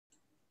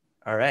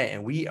All right,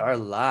 and we are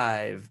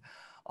live.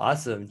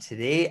 Awesome.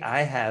 Today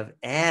I have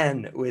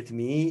Anne with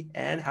me.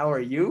 Anne, how are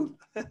you?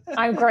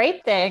 I'm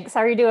great, thanks. How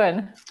are you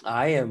doing?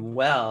 I am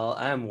well.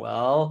 I'm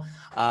well.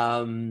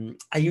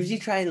 I usually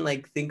try and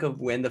like think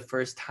of when the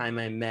first time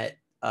I met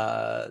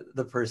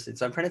the person.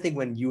 So I'm trying to think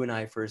when you and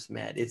I first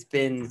met. It's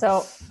been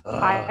So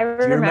I do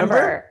you remember?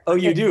 remember, Oh,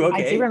 you do? I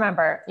do Okay.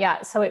 remember.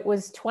 Yeah. So it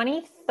was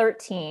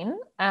 2013.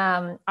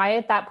 I,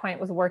 at that point,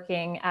 was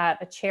working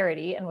at a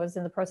charity and was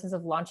in the process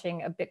of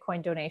launching a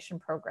Bitcoin donation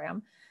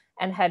program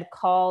and had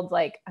called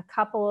like a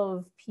couple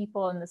of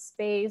people in the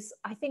space.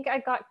 I think I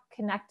got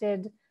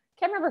connected,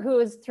 can't remember who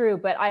it was through,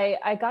 but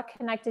I got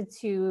connected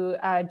to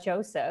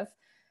Joseph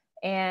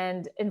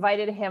and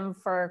invited him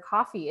for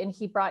coffee, and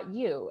he brought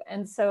you.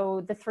 And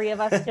so the three of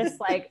us just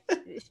like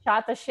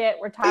shot the shit.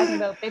 We're talking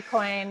about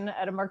Bitcoin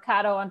at a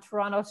Mercado on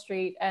Toronto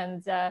Street.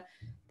 And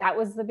that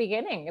was the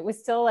beginning. It was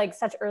still like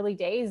such early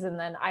days. And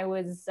then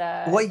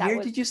What that year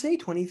was did you say?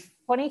 2013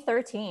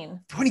 or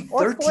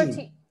 2013.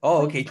 14,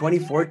 Oh, okay,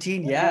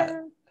 2013, 2014. Yeah.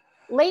 yeah,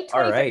 late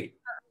All 2013, right.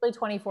 early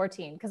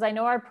 2014. Cause I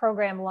know our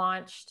program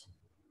launched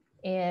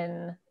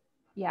in,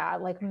 yeah,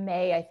 like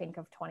May, I think,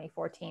 of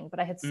 2014, but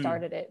I had Mm.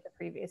 started it the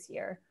previous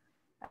year.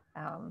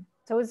 So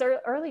it was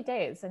early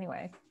days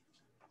anyway.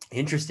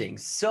 Interesting.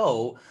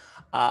 So,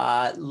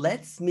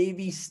 let's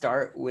maybe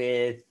start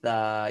with,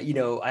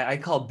 I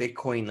call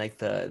Bitcoin like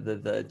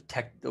the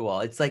tech. Well,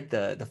 it's like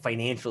the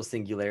financial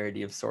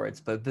singularity of sorts.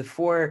 But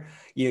before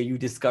you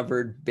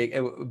discovered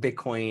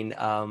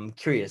Bitcoin,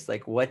 curious,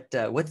 like what's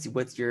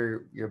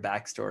your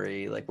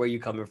backstory? Like where you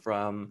coming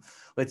from?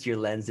 What's your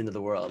lens into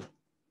the world?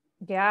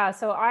 Yeah,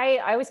 so I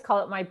always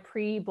call it my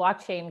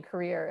pre-blockchain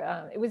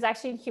career. It was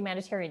actually in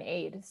humanitarian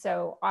aid.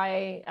 So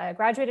I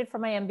graduated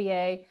from my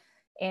MBA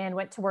and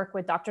went to work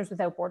with Doctors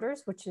Without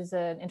Borders, which is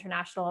an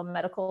international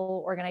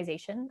medical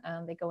organization.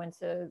 They go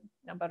into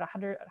about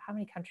 100, how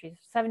many countries?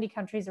 70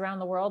 countries around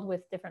the world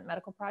with different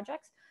medical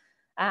projects.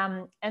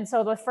 And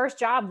so the first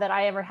job that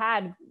I ever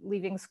had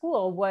leaving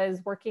school was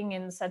working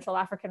in Central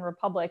African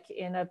Republic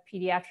in a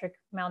pediatric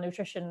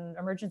malnutrition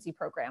emergency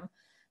program.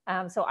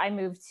 So I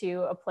moved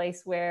to a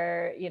place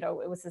where,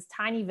 it was this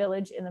tiny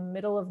village in the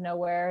middle of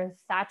nowhere,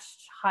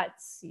 thatched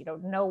huts,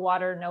 no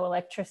water, no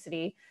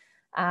electricity.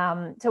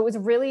 So it was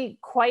really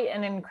quite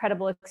an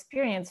incredible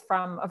experience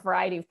from a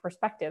variety of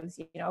perspectives.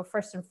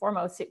 First and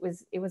foremost, it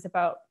was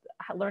about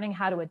learning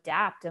how to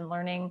adapt and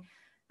learning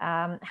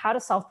how to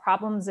solve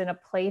problems in a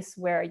place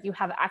where you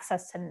have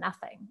access to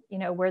nothing,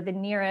 where the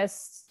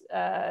nearest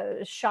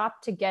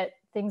shop to get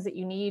things that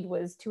you need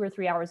was 2 or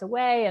 3 hours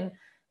away. And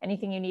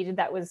anything you needed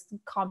that was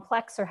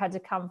complex or had to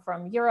come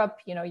from Europe,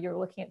 you're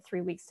looking at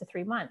 3 weeks to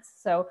 3 months.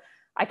 So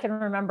I can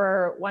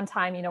remember one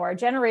time, our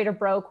generator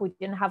broke. We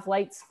didn't have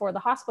lights for the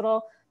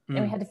hospital, and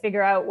we Mm. had to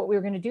figure out what we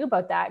were going to do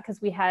about that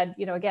because we had,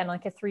 again,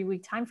 like a 3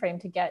 week time frame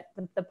to get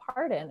the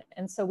part in.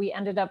 And so we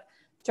ended up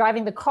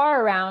driving the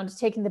car around,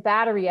 taking the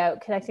battery out,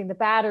 connecting the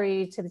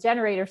battery to the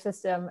generator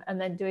system, and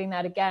then doing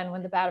that again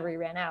when the battery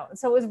ran out. And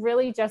so it was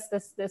really just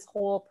this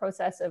whole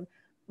process of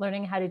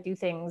learning how to do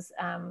things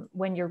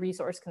when you're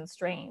resource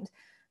constrained.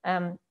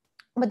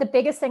 But the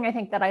biggest thing I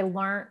think that I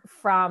learned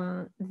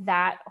from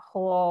that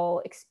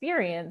whole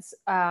experience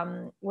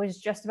was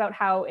just about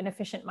how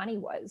inefficient money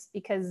was,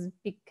 because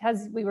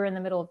we were in the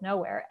middle of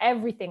nowhere.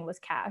 Everything was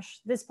cash.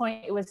 At this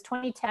point, it was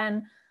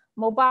 2010.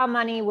 Mobile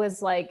money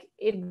was like,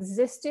 it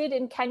existed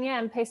in Kenya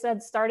and Pesa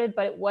had started,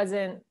 but it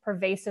wasn't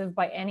pervasive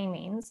by any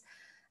means.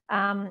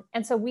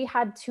 And so we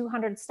had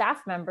 200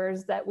 staff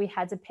members that we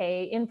had to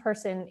pay in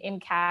person in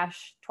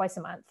cash twice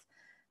a month.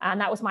 And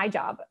that was my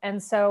job.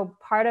 And so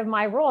part of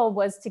my role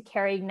was to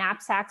carry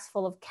knapsacks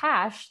full of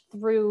cash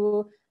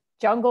through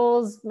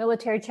jungles,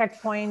 military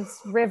checkpoints,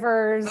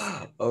 rivers.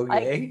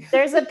 Like Okay.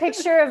 there's a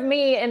picture of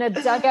me in a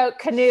dugout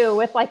canoe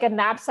with like a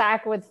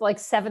knapsack with like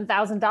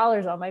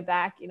 $7,000 on my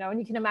back, and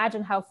you can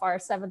imagine how far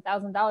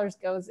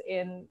 $7,000 goes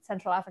in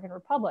Central African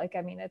Republic.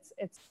 I mean, it's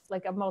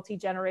like a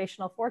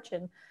multi-generational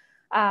fortune.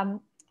 Um,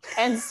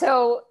 and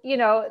so,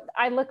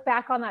 I look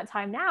back on that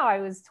time now. I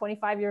was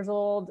 25 years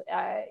old.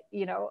 I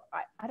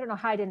don't know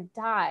how I didn't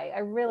die. I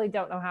really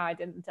don't know how I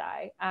didn't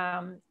die.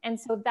 And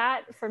so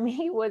that for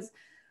me was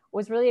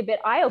really a bit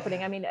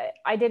eye-opening. I mean,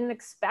 I didn't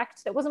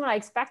expect, that wasn't what I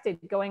expected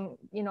going,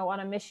 on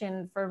a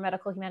mission for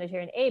medical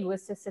humanitarian aid,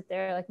 was to sit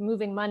there like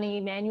moving money,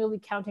 manually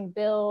counting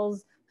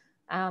bills,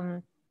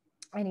 and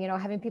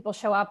having people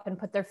show up and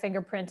put their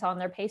fingerprint on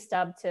their pay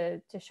stub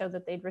to show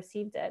that they'd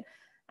received it.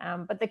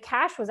 But the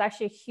cash was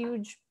actually a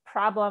huge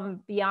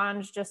problem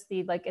beyond just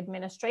the like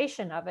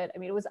administration of it. I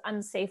mean, it was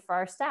unsafe for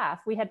our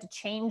staff. We had to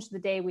change the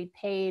day we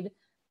paid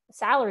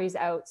salaries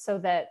out so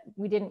that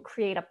we didn't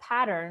create a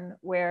pattern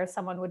where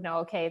someone would know,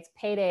 okay, it's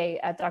payday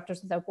at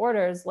Doctors Without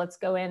Borders. Let's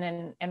go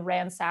in and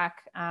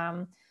ransack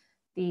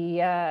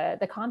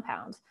the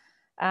compound.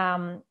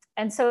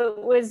 And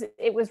so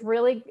it was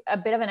really a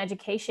bit of an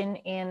education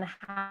in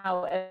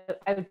how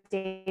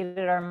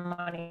outdated our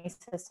money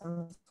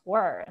systems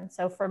were. And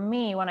so for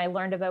me, when I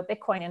learned about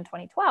Bitcoin in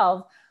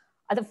 2012,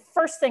 the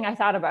first thing I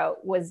thought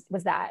about was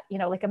that,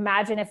 like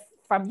imagine if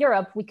from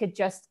Europe, we could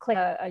just click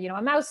a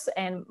mouse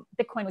and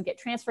Bitcoin would get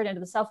transferred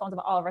into the cell phones of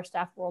all of our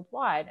staff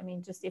worldwide. I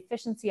mean, just the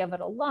efficiency of it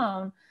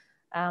alone.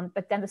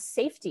 But then the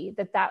safety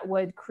that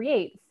would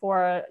create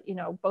for,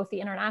 both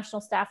the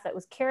international staff that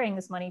was carrying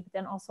this money, but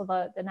then also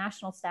the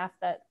national staff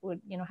that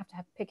would, have to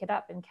pick it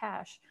up in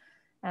cash.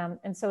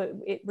 And so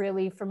it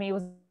really, for me,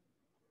 was a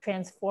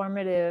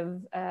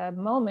transformative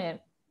moment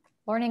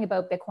learning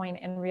about Bitcoin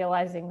and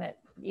realizing that,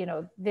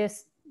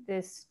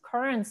 this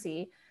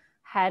currency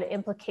had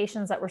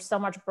implications that were so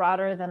much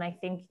broader than I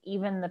think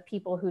even the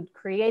people who'd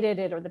created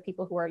it or the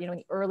people who were, in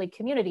the early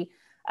community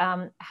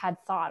had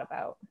thought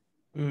about.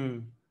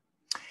 Mm.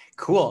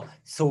 Cool.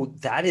 So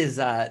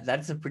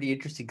that's a pretty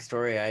interesting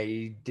story.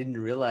 I didn't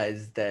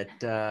realize that.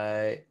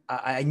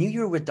 I knew you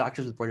were with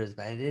Doctors with Borders,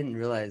 but I didn't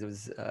realize it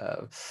was.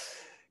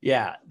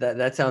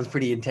 That sounds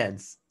pretty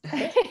intense.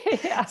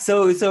 Yeah.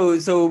 So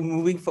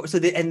moving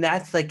forward. And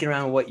that's like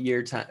around what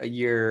year?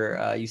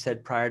 You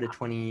said prior to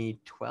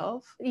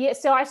 2012. Yeah.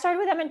 So I started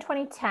with them in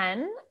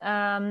 2010,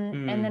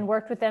 and then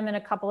worked with them in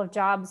a couple of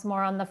jobs,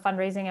 more on the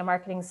fundraising and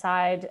marketing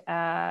side,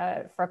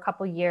 for a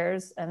couple of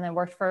years, and then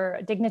worked for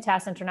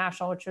Dignitas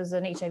International, which was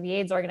an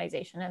HIV/AIDS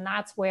organization, and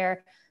that's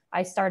where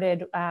I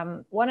started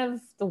one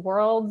of the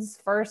world's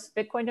first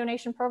Bitcoin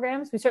donation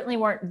programs. We certainly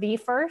weren't the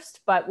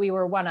first, but we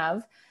were one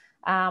of.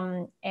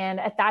 And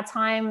at that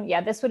time,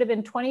 this would have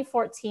been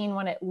 2014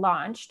 when it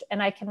launched.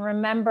 And I can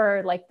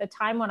remember like the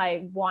time when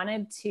I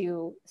wanted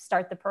to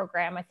start the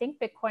program. I think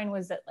Bitcoin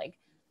was at like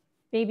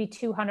maybe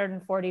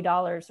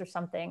 $240 or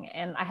something.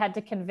 And I had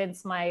to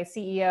convince my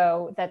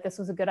CEO that this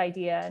was a good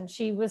idea. And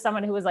she was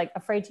someone who was like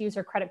afraid to use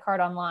her credit card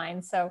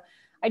online. So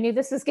I knew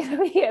this was going to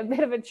be a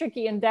bit of a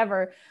tricky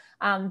endeavor.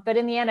 But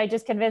in the end, I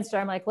just convinced her.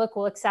 I'm like, look,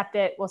 we'll accept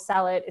it. We'll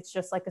sell it. It's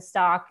just like a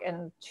stock.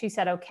 And she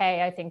said,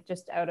 okay, I think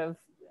just out of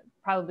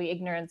probably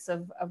ignorance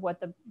of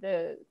what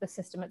the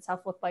system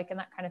itself looked like and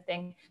that kind of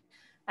thing.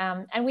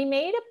 And we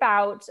made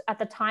about, at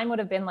the time would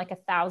have been like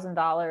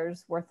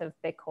 $1,000 worth of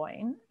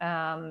Bitcoin.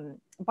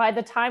 By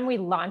the time we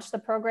launched the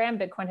program,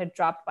 Bitcoin had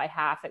dropped by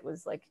half. It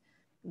was like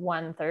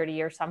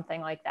 130 or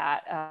something like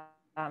that,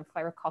 if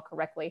I recall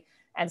correctly.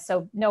 And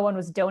so no one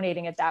was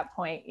donating at that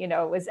point.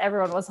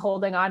 Everyone was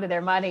holding on to their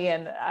money.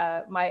 And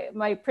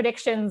my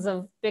predictions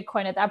of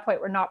Bitcoin at that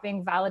point were not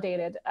being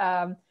validated.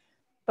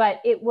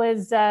 But it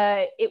was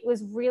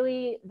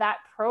really that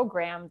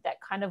program that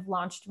kind of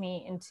launched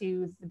me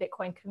into the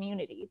Bitcoin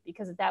community,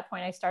 because at that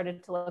point I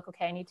started to look,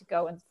 okay, I need to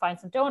go and find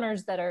some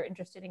donors that are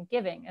interested in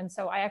giving. And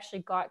so I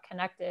actually got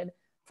connected.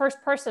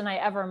 First person I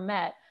ever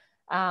met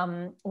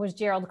was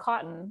Gerald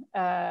Cotton.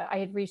 I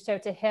had reached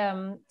out to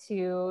him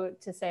to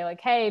say like,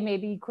 hey,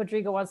 maybe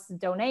Quadriga wants to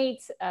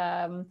donate,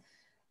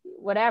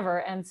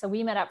 whatever. And so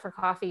we met up for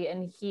coffee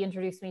and he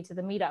introduced me to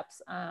the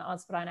meetups on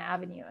Spadina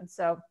Avenue. And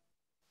so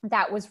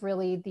that was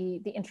really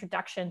the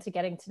introduction to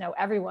getting to know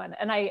everyone.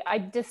 And I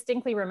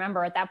distinctly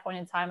remember at that point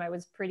in time, I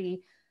was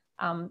pretty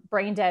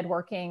brain dead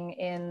working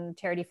in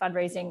charity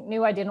fundraising,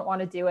 knew I didn't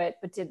want to do it,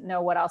 but didn't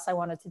know what else I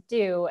wanted to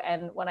do.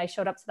 And when I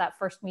showed up to that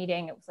first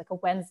meeting, it was like a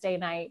Wednesday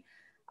night,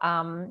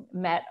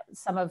 met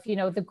some of,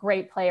 the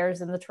great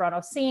players in the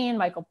Toronto scene,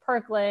 Michael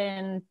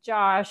Perklin,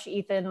 Josh,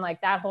 Ethan,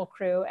 like that whole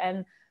crew.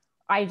 And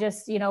I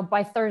just,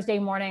 by Thursday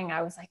morning,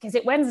 I was like, is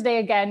it Wednesday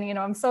again?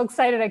 I'm so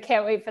excited. I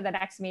can't wait for the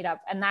next meetup.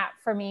 And that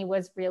for me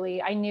was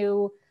really, I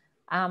knew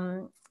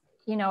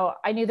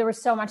there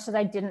was so much that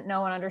I didn't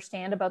know and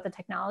understand about the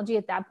technology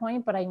at that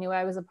point, but I knew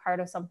I was a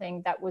part of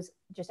something that was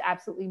just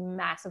absolutely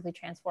massively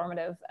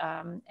transformative,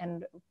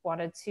 and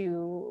wanted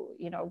to,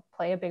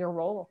 play a bigger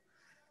role.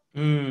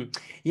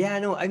 Yeah,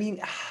 no, I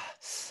mean,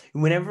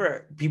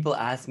 whenever people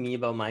ask me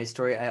about my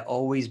story, I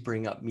always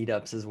bring up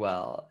meetups as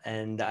well.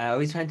 And I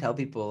always try and tell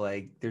people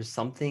like there's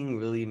something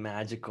really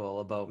magical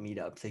about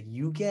meetups. Like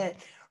you get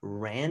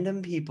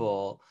random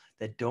people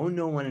that don't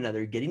know one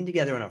another getting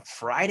together on a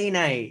Friday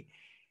night.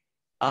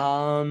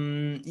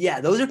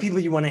 Those are people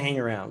you want to hang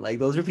around. Like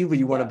those are people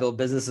you want to build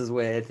businesses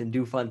with and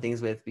do fun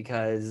things with,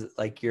 because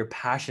like you're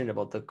passionate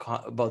about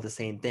the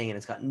same thing, and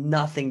it's got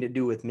nothing to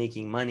do with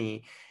making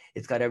money.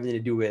 It's got everything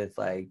to do with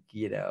like,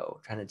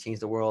 trying to change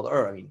the world,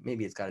 or I mean,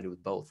 maybe it's got to do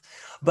with both.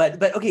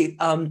 But okay.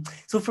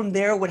 So from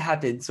there, what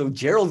happened? So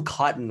Gerald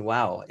Cotton,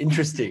 wow,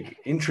 interesting.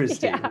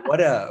 Yeah.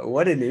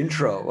 What an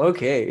intro.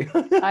 Okay.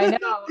 I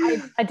know.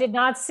 I did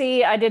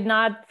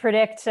not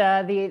predict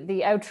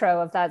the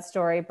outro of that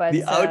story, but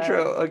the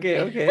outro.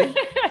 Okay.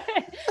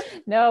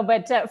 No,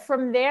 but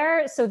from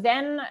there, so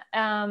then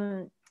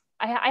I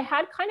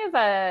had kind of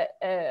I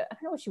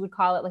don't know what you would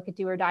call it, like a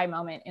do or die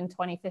moment in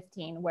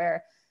 2015,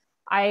 where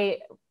I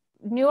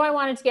knew I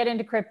wanted to get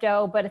into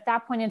crypto, but at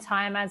that point in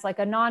time, as like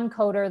a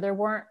non-coder, there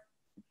weren't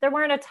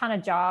a ton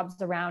of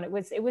jobs around. It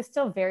was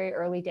still very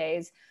early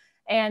days,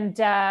 and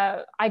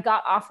I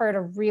got offered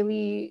a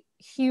really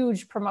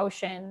huge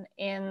promotion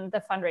in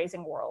the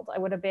fundraising world. I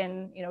would have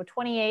been,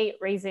 28,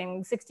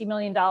 raising $60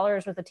 million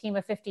with a team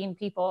of 15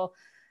 people.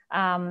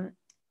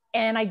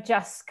 and I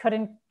just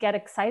couldn't get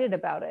excited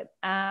about it.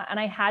 And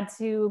I had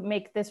to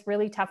make this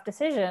really tough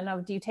decision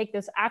of, do you take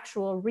this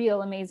actual,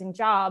 real, amazing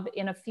job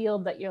in a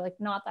field that you're like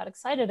not that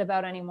excited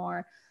about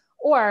anymore?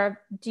 Or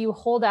do you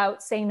hold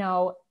out, say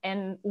no,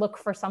 and look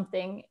for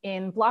something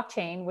in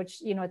blockchain, which,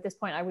 you know, at this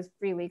point I was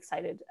really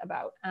excited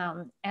about.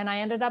 And I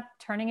ended up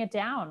turning it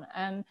down.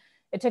 And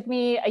it took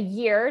me a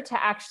year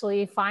to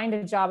actually find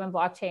a job in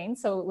blockchain.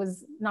 So it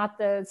was not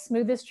the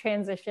smoothest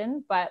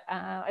transition, but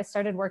I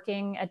started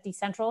working at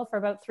Decentral for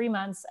about 3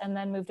 months and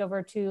then moved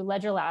over to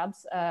Ledger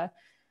Labs.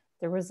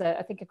 There was,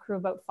 I think, a crew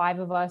of about 5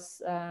 of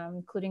us,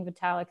 including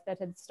Vitalik, that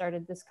had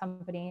started this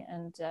company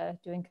and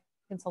doing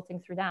consulting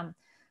through them.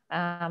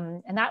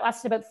 And that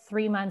lasted about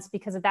 3 months,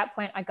 because at that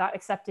point I got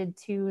accepted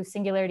to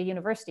Singularity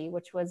University,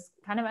 which was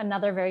kind of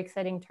another very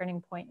exciting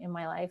turning point in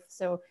my life.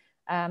 So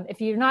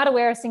if you're not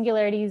aware,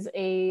 Singularity is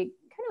a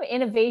kind of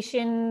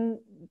innovation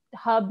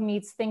hub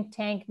meets think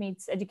tank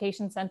meets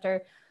education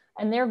center.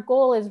 And their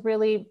goal is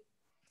really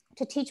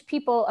to teach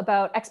people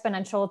about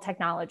exponential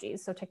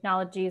technologies. So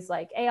technologies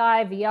like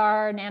AI,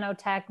 VR,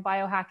 nanotech,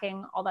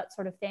 biohacking, all that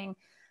sort of thing.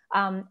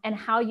 And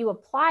how you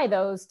apply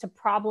those to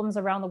problems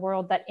around the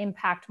world that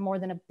impact more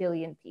than 1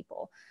 billion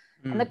people.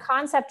 And the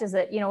concept is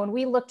that, you know, when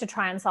we look to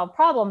try and solve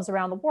problems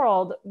around the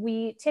world,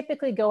 we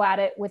typically go at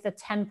it with a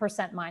 10%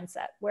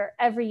 mindset, where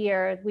every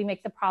year we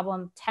make the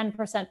problem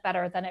 10%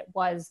 better than it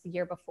was the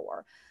year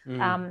before.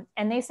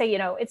 And they say, you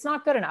know, it's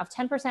not good enough.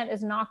 10%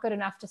 is not good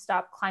enough to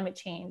stop climate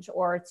change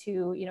or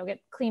to, you know, get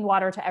clean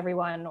water to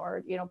everyone,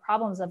 or, you know,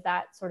 problems of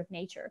that sort of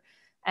nature.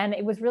 And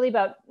it was really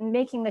about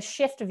making the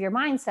shift of your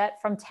mindset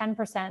from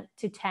 10%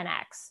 to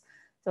 10x.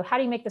 So how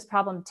do you make this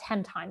problem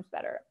 10 times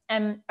better?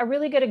 And a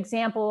really good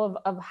example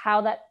of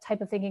how that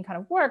type of thinking kind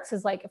of works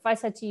is like, if I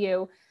said to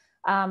you,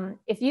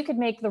 if you could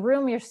make the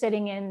room you're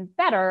sitting in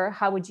better,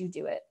 how would you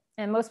do it?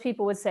 And most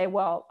people would say,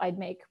 well, I'd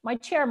make my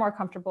chair more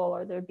comfortable,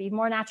 or there'd be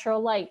more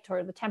natural light,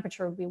 or the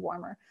temperature would be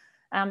warmer.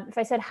 If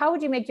I said, how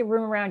would you make your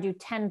room around you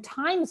 10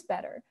 times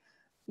better?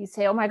 You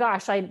say, oh my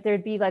gosh,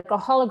 there'd be like a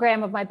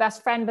hologram of my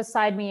best friend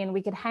beside me and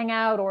we could hang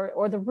out,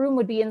 or the room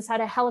would be inside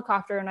a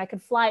helicopter and I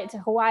could fly it to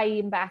Hawaii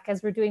and back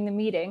as we're doing the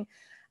meeting.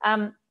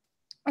 And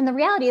the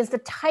reality is the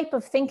type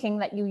of thinking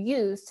that you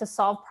use to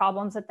solve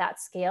problems at that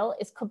scale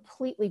is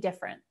completely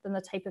different than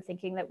the type of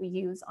thinking that we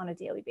use on a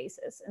daily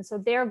basis. And so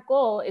their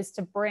goal is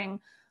to bring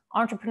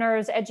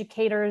entrepreneurs,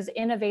 educators,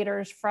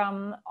 innovators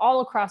from all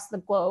across the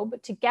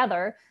globe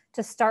together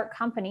to start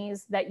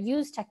companies that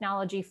use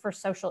technology for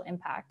social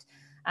impact.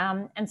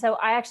 And so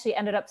I actually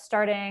ended up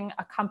starting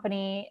a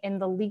company in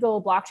the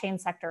legal blockchain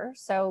sector.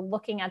 So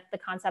looking at the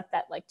concept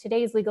that like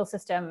today's legal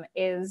system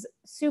is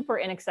super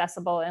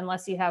inaccessible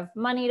unless you have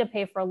money to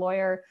pay for a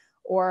lawyer,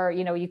 or,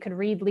 you know, you could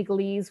read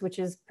legalese, which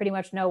is pretty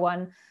much no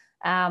one.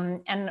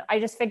 And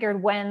I just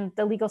figured when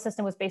the legal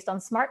system was based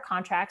on smart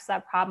contracts,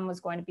 that problem was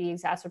going to be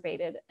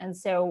exacerbated. And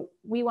so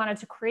we wanted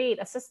to create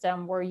a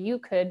system where you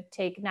could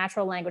take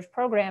natural language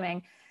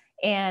programming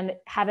and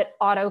have it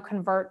auto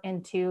convert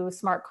into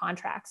smart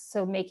contracts.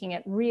 So making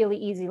it really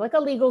easy, like a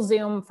legal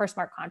Zoom for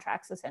smart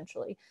contracts,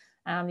 essentially.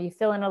 You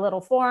fill in a little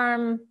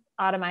form,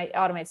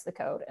 automates the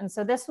code. And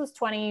so this was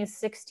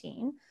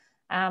 2016.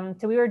 So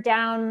we were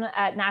down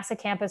at NASA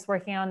campus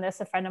working on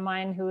this, a friend of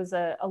mine who was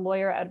a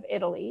lawyer out of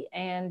Italy.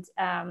 And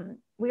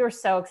we were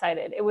so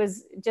excited. It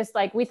was just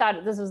like, we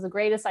thought this was the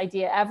greatest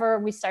idea ever.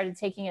 We started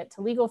taking it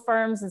to legal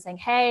firms and saying,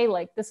 hey,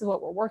 like, this is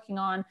what we're working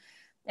on.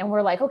 And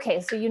we're like,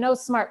 okay, so you know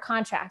smart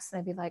contracts.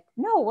 And they'd be like,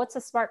 no, what's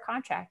a smart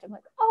contract? I'm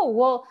like, oh,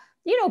 well,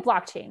 you know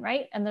blockchain,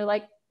 right? And they're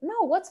like,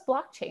 no, what's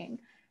blockchain?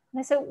 And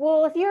I said,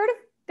 well, have you heard of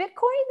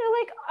Bitcoin? They're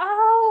like,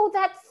 oh,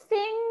 that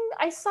thing,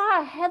 I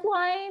saw a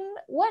headline.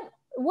 What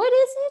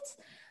is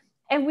it?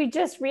 And we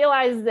just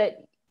realized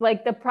that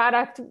like the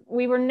product,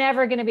 we were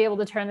never going to be able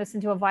to turn this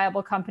into a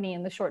viable company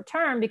in the short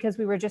term because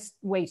we were just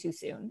way too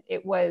soon.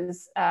 It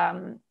was,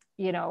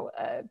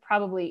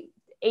 probably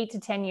 8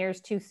 to 10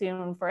 years too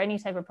soon for any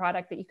type of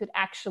product that you could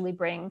actually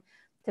bring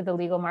to the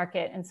legal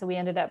market. And so we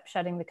ended up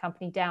shutting the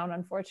company down,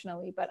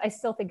 unfortunately, but I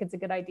still think it's a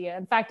good idea.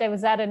 In fact, I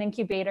was at an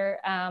incubator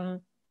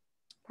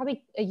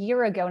probably a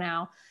year ago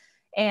now,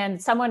 and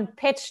someone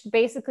pitched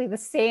basically the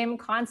same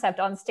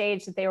concept on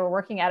stage that they were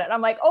working at it. And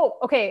I'm like, oh,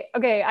 okay,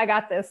 I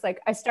got this.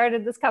 Like, I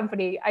started this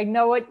company. I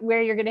know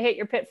where you're going to hit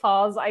your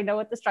pitfalls. I know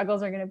what the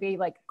struggles are going to be.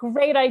 Like,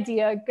 great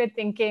idea, good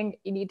thinking.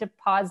 You need to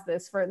pause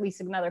this for at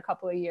least another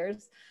couple of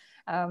years.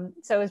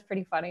 So it was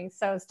pretty funny.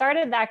 So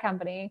started that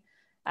company.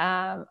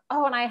 And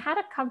I had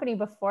a company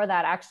before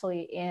that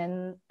actually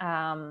in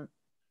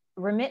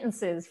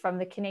remittances from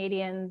the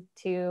Canadian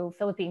to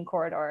Philippine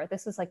corridor.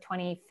 This was like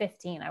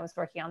 2015. I was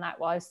working on that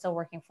while I was still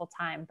working full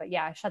time. But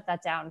yeah, I shut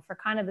that down for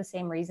kind of the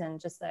same reason,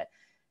 just that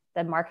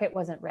the market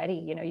wasn't ready.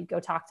 You know, you go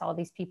talk to all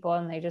these people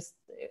and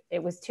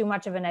it was too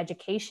much of an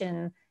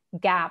education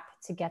gap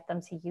to get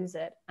them to use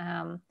it.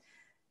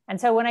 And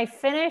so when I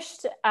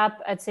finished up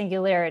at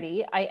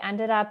Singularity, I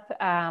ended up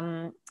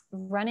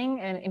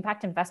running an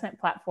impact investment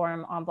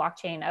platform on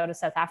blockchain out of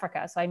South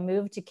Africa. So I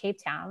moved to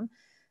Cape Town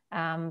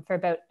for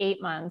about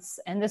 8 months.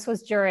 And this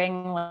was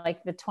during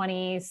like the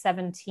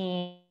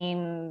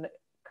 2017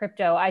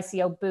 crypto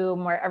ICO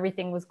boom, where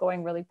everything was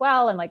going really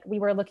well. And like we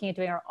were looking at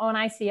doing our own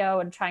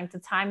ICO and trying to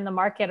time the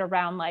market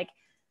around like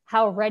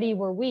how ready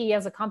were we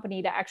as a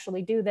company to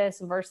actually do this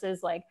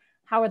versus like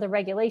how are the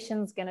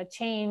regulations going to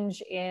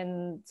change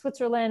in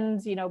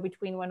Switzerland, you know,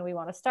 between when we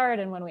want to start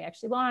and when we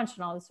actually launch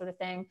and all this sort of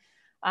thing.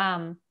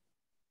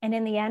 And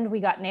in the end, we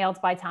got nailed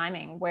by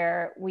timing,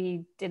 where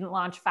we didn't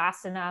launch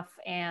fast enough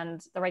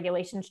and the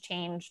regulations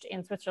changed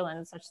in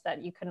Switzerland such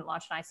that you couldn't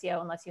launch an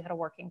ICO unless you had a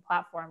working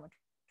platform, which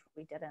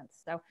we didn't.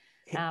 So,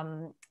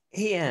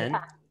 hey, Anne,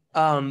 yeah.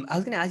 I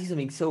was going to ask you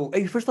something. So,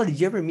 first of all, did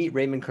you ever meet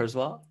Raymond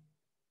Kurzweil?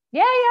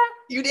 Yeah.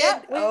 You did?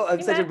 Yeah, Oh,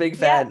 I'm such a met. big Yeah.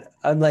 fan.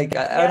 I'm like,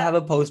 I would Yeah. have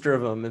a poster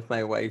of him if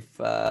my wife,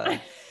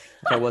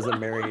 if I wasn't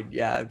married.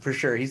 Yeah, for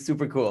sure. He's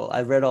super cool.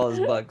 I've read all his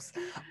books.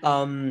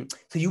 So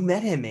you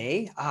met him,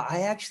 eh?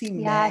 I actually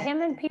Yeah, met,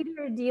 him and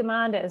Peter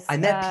Diamandis I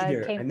met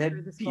Peter. I came met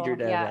through the Peter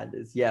school. Yeah.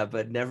 Diamandis. Yeah,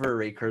 but never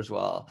Ray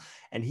Kurzweil.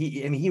 And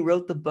he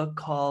wrote the book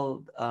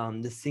called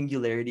The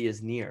Singularity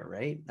is Near,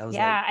 right? That was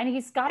like Yeah. And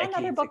he's got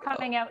another decades book ago.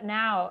 coming out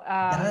now.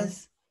 He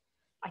does?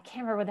 I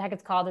can't remember what the heck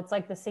it's called. It's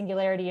like The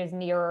Singularity is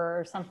Nearer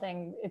or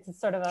something. It's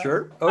sort of a,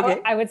 Sure.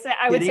 Okay. I would say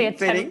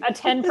Fitting. a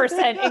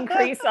 10%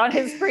 increase on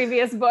his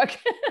previous book.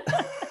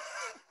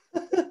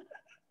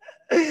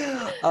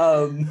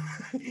 um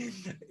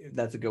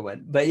that's a good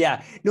one. But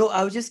yeah, no,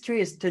 I was just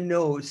curious to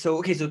know. So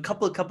okay, so a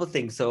couple of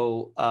things.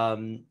 So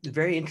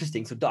very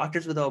interesting. So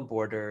Doctors Without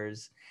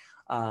Borders,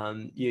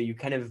 you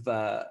kind of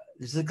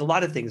there's like a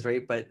lot of things,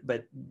 right? But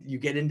you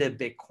get into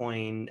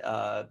Bitcoin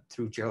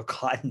through Gerald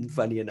Cotton.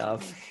 Funny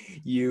enough,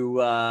 you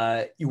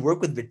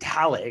work with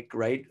Vitalik,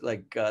 right?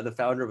 Like the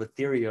founder of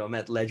Ethereum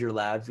at Ledger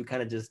Labs. We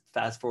kind of just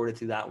fast forwarded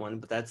through that one,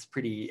 but that's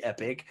pretty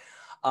epic.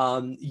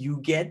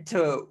 You get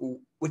to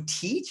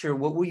teach, or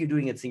what were you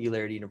doing at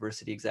Singularity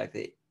University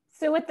exactly?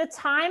 So at the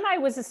time I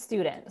was a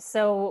student.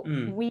 So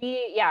Mm.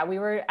 we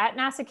were at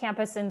NASA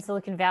campus in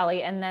Silicon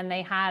Valley, and then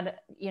they had,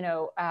 you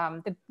know,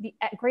 the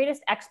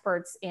greatest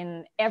experts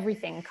in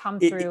everything come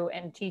through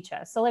and teach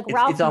us. So like It's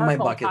Ralph on my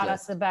Merkle bucket taught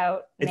us list.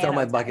 about It's on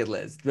my nanotech. bucket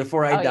list.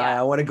 Before I Oh die, yeah,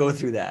 I want to go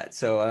through that.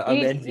 So I'm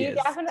you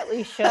envious.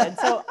 definitely should.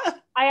 So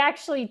I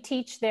actually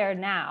teach there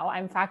now.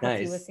 I'm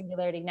faculty with Nice.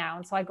 Singularity now,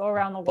 and so I go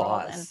around the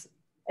world and Boss.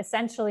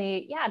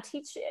 essentially, yeah,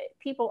 teach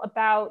people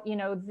about, you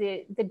know,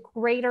 the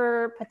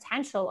greater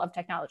potential of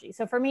technology.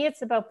 So for me,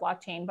 it's about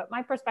blockchain, but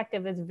my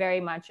perspective is very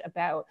much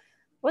about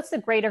what's the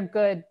greater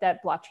good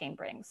that blockchain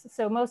brings.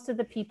 So most of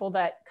the people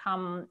that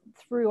come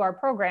through our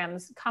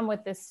programs come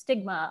with this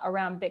stigma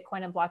around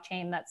Bitcoin and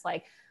blockchain that's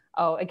like,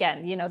 oh,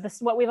 again, you know, this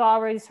is what we've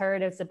always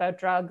heard. It's about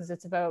drugs.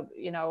 It's about,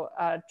 you know,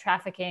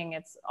 trafficking.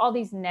 It's all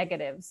these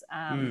negatives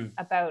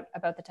about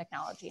the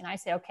technology. And I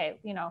say, okay,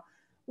 you know,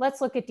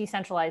 let's look at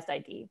decentralized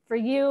ID. For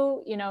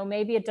you, you know,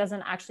 maybe it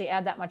doesn't actually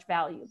add that much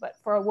value, but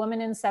for a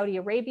woman in Saudi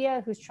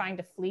Arabia who's trying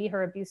to flee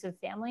her abusive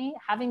family,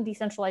 having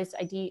decentralized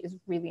ID is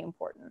really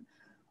important.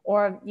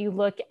 Or you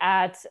look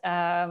at,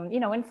 you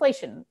know,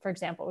 inflation, for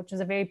example, which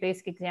is a very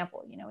basic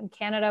example. You know, in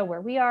Canada,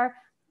 where we are,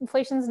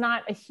 inflation is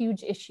not a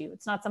huge issue.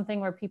 It's not something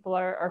where people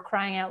are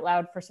crying out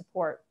loud for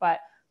support,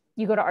 but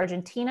you go to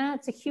Argentina,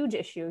 it's a huge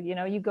issue. You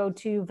know, you go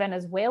to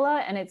Venezuela,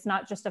 and it's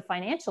not just a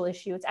financial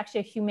issue, it's actually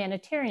a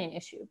humanitarian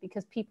issue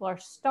because people are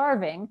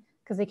starving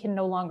because they can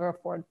no longer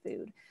afford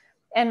food.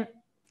 And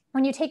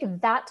when you take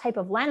that type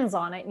of lens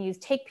on it and you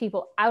take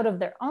people out of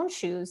their own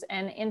shoes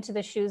and into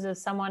the shoes of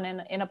someone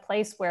in a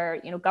place where,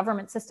 you know,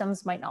 government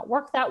systems might not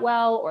work that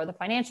well, or the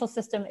financial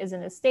system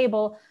isn't as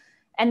stable,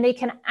 and they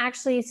can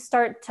actually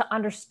start to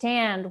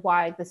understand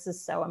why this is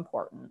so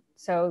important.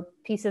 So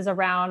pieces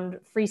around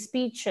free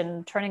speech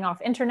and turning off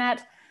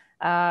internet.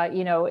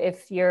 You know,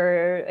 if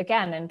you're,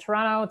 again, in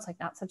Toronto, it's like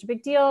not such a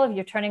big deal. If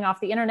you're turning off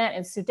the internet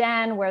in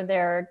Sudan, where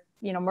they're,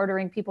 you know,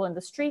 murdering people in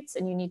the streets,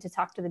 and you need to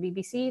talk to the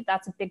BBC,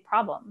 that's a big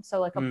problem. So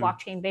like a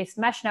blockchain-based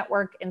mesh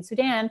network in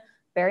Sudan,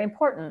 very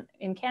important.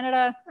 In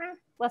Canada,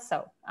 less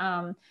so.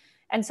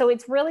 And so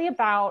it's really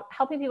about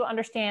helping people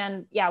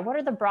understand, yeah, what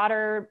are the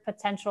broader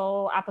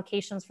potential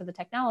applications for the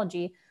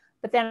technology,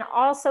 but then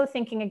also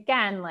thinking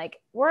again, like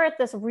we're at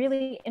this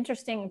really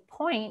interesting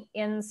point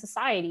in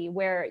society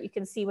where you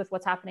can see with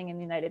what's happening in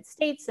the United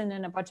States and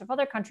in a bunch of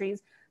other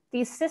countries,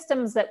 these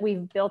systems that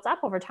we've built up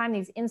over time,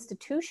 these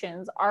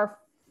institutions are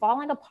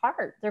falling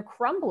apart. They're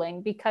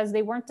crumbling because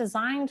they weren't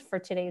designed for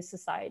today's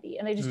society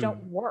and they just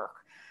don't work.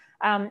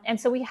 And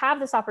so we have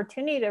this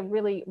opportunity to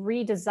really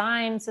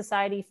redesign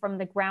society from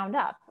the ground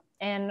up.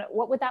 And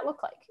what would that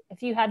look like?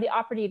 If you had the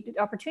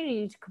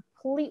opportunity to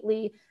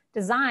completely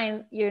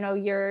design, you know,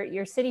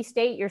 your city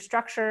state, your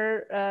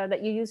structure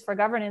that you use for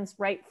governance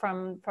right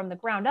from the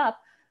ground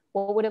up,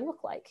 what would it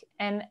look like?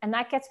 And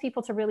that gets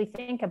people to really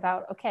think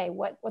about, okay,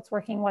 what's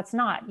working, what's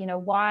not? You know,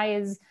 why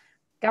is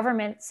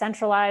government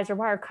centralized, or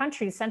why are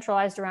countries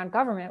centralized around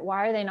government?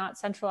 Why are they not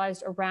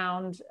centralized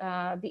around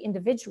the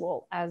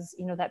individual as,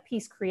 you know, that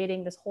piece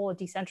creating this whole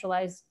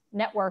decentralized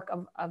network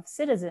of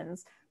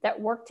citizens that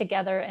work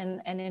together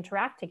and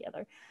interact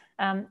together?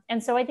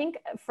 And so I think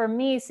for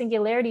me,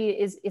 Singularity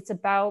it's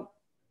about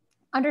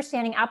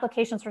understanding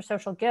applications for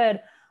social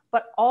good,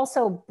 but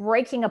also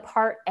breaking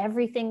apart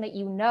everything that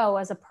you know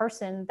as a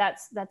person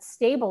that's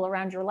stable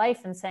around your life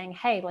and saying,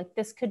 hey, like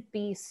this could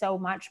be so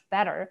much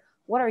better.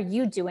 What are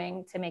you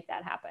doing to make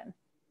that happen?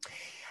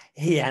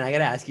 Hey, and I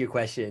gotta ask you a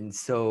question.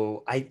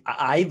 So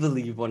I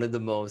believe one of the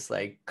most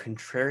like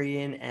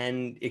contrarian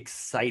and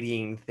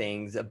exciting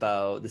things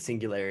about the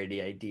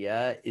singularity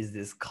idea is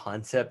this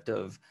concept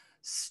of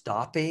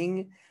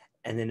stopping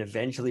and then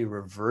eventually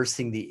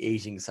reversing the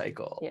aging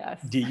cycle. Yes.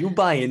 Do you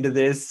buy into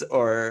this,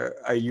 or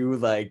are you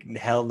like,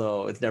 hell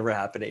no, it's never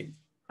happening?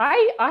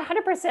 I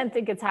 100%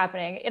 think it's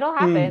happening. It'll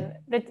happen.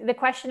 The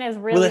question is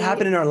really, will it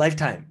happen in our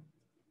lifetime?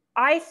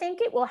 I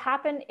think it will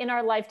happen in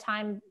our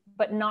lifetime,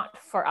 but not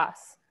for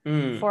us,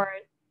 for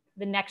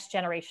the next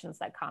generations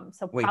that come.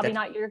 So Wait, probably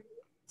not your,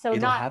 so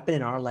it'll not happen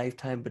in our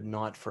lifetime, but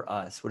not for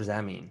us. What does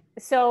that mean?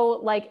 So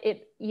like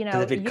it, you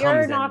know, if it you're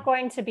comes, not then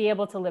going to be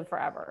able to live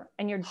forever,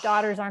 and your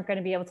daughters aren't going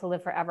to be able to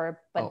live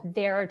forever, but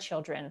their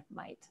children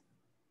might.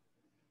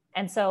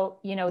 And so,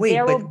 you know,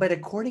 wait, but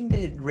according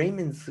to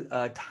Raymond's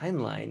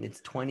timeline, it's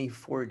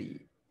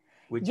 2040,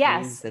 which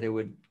means that it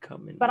would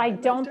come in. But I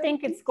don't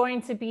think it's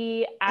going to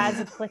be as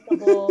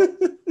applicable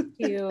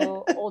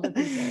to older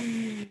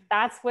people.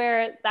 That's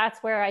where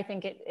I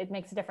think it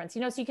makes a difference.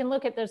 You know, so you can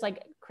look at, there's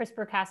like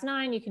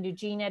CRISPR-Cas9, you can do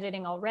gene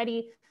editing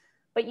already,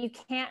 but you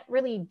can't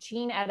really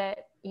gene edit,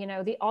 you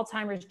know, the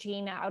Alzheimer's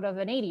gene out of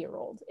an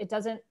 80-year-old. It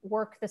doesn't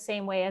work the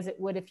same way as it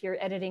would if you're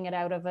editing it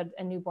out of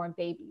a newborn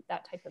baby,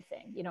 that type of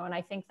thing, you know. And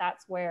I think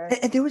that's where.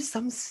 And there was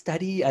some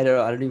study, I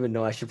don't even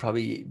know. I should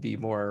probably be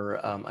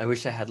more. I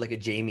wish I had like a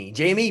Jamie,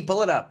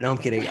 pull it up. No, I'm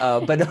kidding.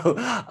 But no,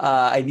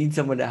 I need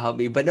someone to help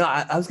me. But no,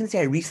 I was gonna say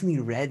I recently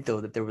read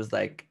though that there was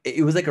like,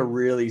 it was like a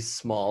really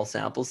small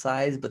sample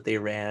size, but they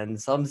ran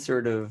some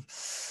sort of,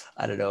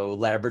 I don't know,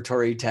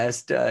 laboratory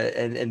test,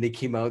 and they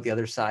came out the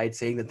other side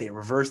saying that they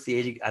reversed the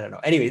aging. I don't know.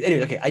 Anyways,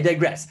 okay, I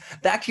digress.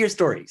 Back to your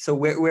story. So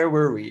where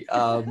were we?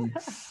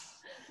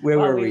 Where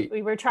were we?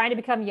 We were trying to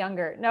become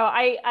younger. No,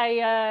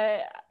 I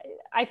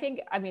think,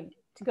 I mean,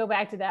 to go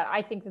back to that,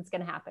 I think that's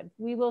going to happen.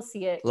 We will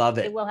see it. Love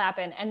it. It will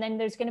happen. And then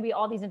there's going to be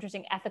all these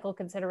interesting ethical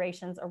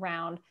considerations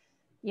around,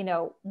 you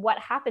know, what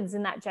happens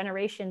in that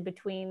generation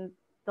between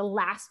the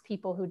last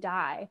people who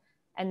die,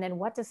 and then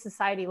what does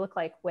society look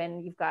like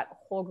when you've got a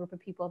whole group of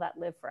people that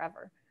live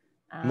forever?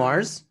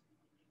 Mars,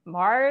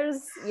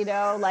 you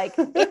know, like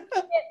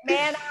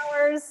man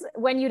hours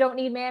when you don't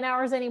need man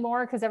hours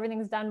anymore because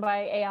everything's done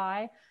by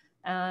AI.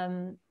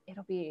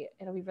 It'll be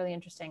really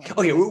interesting.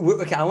 Okay,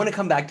 okay. I want to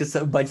come back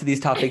to a bunch of these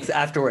topics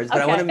afterwards,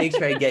 but I want to make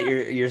sure I get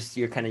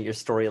your kind of your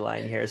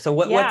storyline here. So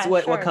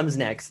what comes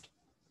next?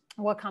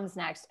 What comes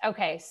next?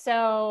 Okay,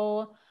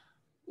 so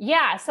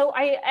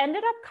I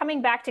ended up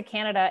coming back to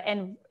Canada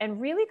and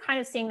really kind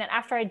of seeing that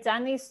after I'd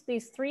done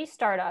these 3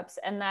 startups,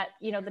 and that,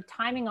 you know, the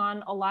timing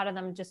on a lot of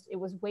them, just, it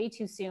was way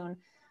too soon,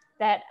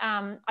 that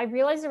I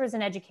realized there was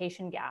an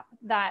education gap,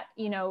 that,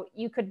 you know,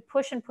 you could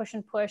push and push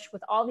and push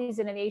with all these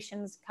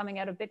innovations coming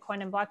out of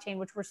Bitcoin and blockchain,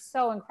 which were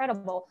so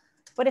incredible.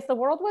 But if the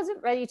world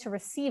wasn't ready to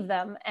receive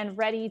them and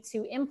ready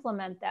to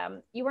implement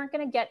them, you weren't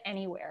going to get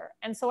anywhere.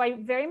 And so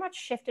I very much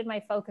shifted my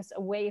focus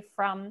away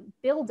from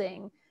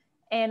building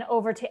and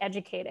over to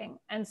educating.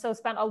 And so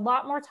spent a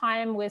lot more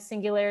time with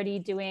Singularity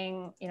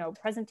doing, you know,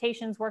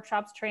 presentations,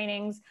 workshops,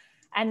 trainings,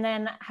 and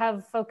then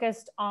have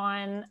focused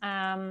on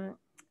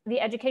the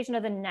education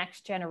of the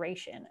next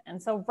generation.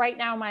 And so right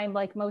now, my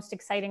like most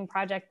exciting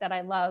project that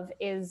I love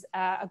is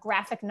a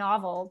graphic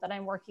novel that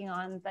I'm working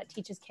on that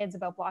teaches kids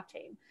about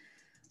blockchain.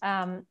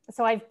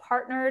 So I've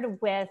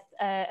partnered with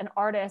an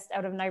artist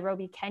out of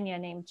Nairobi, Kenya,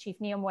 named Chief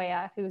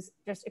Niamwea, who's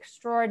just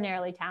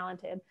extraordinarily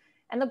talented.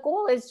 And the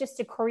goal is just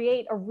to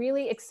create a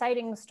really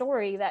exciting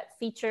story that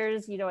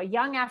features, you know, a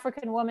young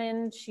African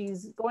woman.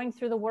 She's going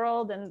through the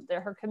world and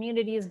her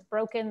community is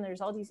broken. There's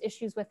all these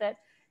issues with it.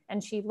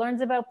 And she learns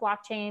about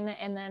blockchain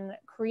and then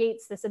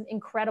creates this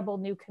incredible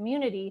new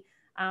community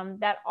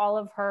that all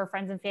of her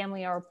friends and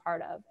family are a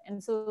part of.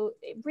 And so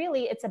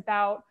it's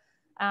about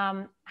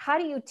how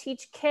do you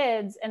teach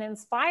kids and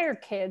inspire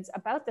kids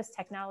about this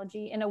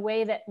technology in a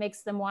way that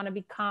makes them want to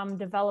become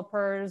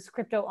developers,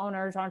 crypto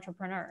owners,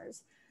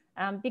 entrepreneurs?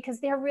 Because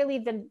they're really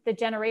the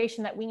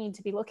generation that we need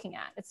to be looking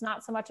at. It's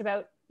not so much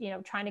about, you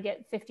know, trying to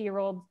get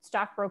 50-year-old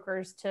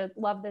stockbrokers to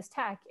love this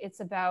tech.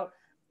 It's about,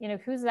 you know,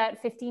 who's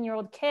that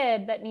 15-year-old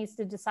kid that needs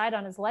to decide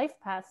on his life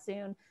path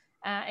soon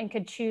and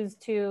could choose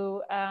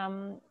to,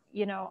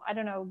 you know, I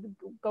don't know,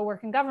 go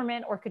work in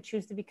government, or could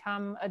choose to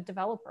become a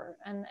developer.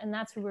 And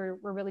that's who we're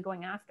really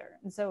going after.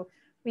 And so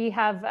we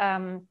have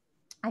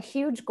a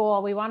huge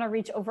goal. We want to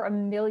reach over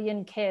 1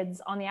 million kids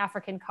on the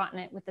African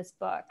continent with this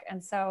book.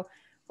 And so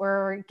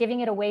we're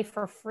giving it away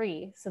for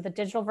free. So the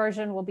digital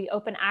version will be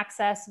open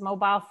access,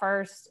 mobile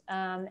first,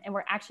 and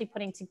we're actually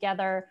putting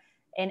together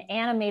an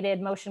animated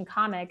motion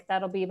comic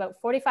that'll be about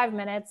 45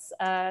 minutes.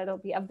 It'll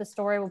be of the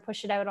story. We'll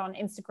push it out on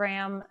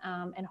Instagram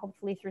and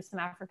hopefully through some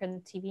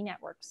African TV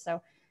networks. So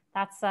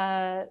That's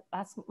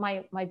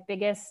my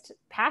biggest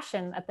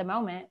passion at the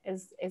moment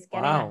is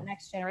getting that Wow.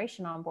 next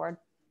generation on board.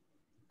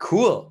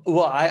 Cool.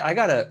 Well, I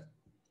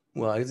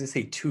was gonna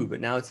say two,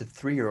 but now it's a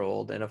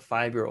 3-year-old and a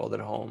 5-year-old at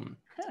home,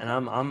 and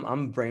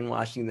I'm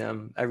brainwashing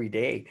them every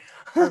day.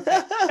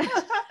 Perfect.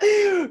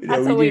 No,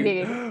 That's we what we do.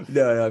 need.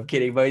 No, I'm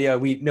kidding. But yeah,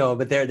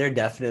 but they're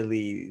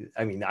definitely.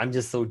 I mean, I'm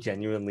just so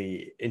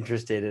genuinely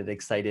interested and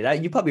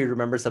excited. You probably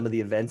remember some of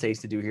the events I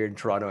used to do here in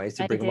Toronto. I used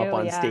to I bring them up do,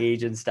 on yeah.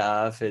 stage and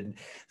stuff, and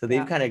so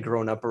they've Yeah. kind of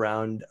grown up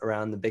around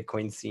the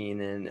Bitcoin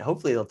scene, and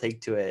hopefully they'll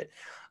take to it.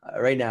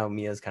 Right now,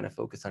 Mia's kind of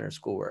focused on her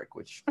schoolwork,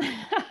 which.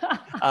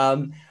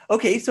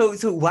 Okay,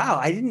 so wow,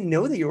 I didn't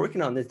know that you're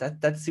working on this.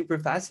 That's super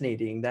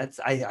fascinating.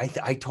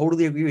 I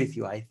totally agree with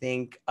you. I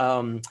think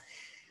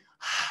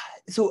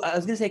so I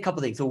was gonna say a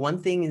couple things. So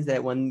one thing is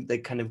that the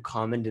kind of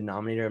common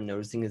denominator I'm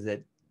noticing is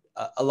that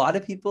a lot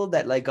of people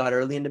that like got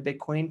early into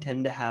Bitcoin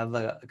tend to have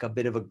like a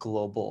bit of a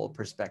global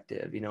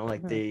perspective,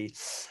 like they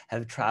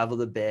have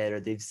traveled a bit or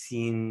they've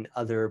seen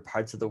other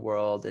parts of the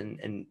world,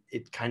 and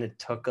it kind of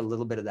took a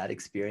little bit of that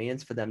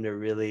experience for them to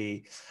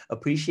really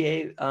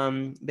appreciate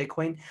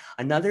Bitcoin.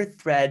 Another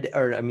thread,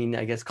 or I mean,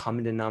 I guess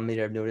common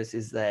denominator I've noticed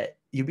is that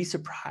you'd be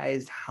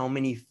surprised how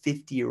many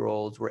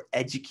 50-year-olds were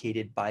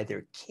educated by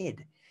their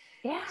kid.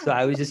 Yeah. So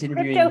I was just Crypto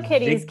interviewing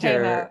kitties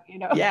came Victor.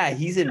 out, Yeah,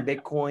 he's in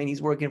Bitcoin.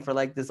 He's working for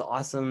like this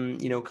awesome,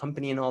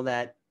 company and all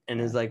that. And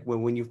it's like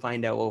when you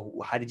find out, well,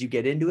 how did you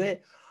get into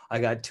it? I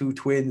got two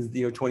twins,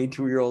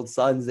 22-year-old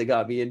sons that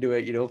got me into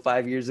it,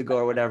 5 years ago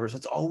or whatever. So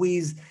it's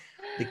always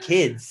the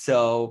kids.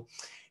 So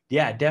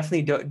yeah,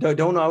 definitely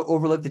don't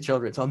overlook the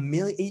children. So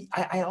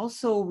I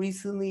also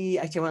recently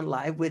actually went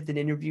live with an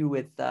interview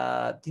with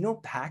do you know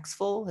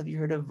Paxful? Have you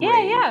heard of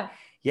Ray?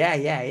 Yeah.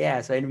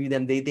 Yeah. So I interviewed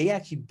them. They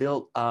actually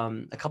built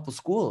a couple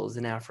schools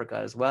in Africa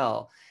as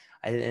well,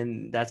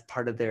 and that's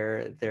part of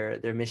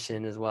their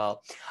mission as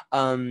well.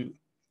 In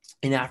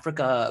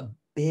Africa,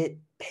 Bit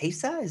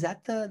Pesa, is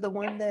that the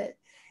one that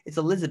it's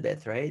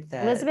Elizabeth, right?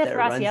 That Elizabeth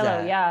runs Raciello,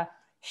 that. yeah.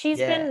 She's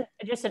Yeah, been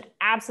just an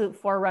absolute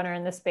forerunner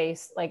in this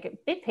space. Like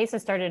BitPesa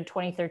started in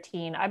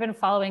 2013. I've been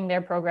following their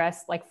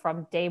progress like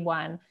from day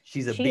one.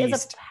 she's a She is a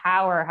beast.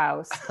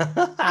 powerhouse. And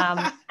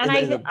In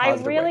a I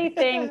positive way. really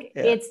think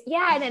Yeah. it's,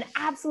 yeah, in an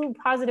absolute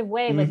positive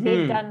way. Like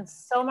they've done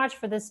so much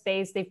for this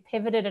space. They've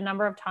pivoted a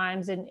number of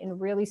times in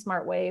really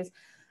smart ways.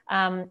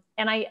 And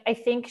I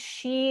think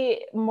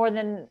she, more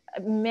than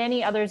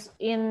many others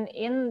in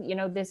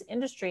this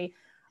industry,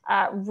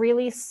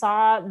 really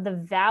saw the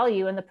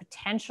value and the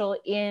potential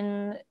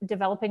in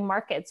developing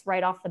markets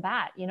right off the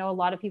bat. A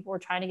lot of people were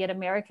trying to get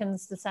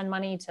Americans to send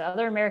money to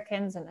other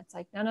Americans, and it's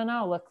like,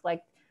 no. Look,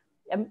 like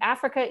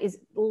Africa is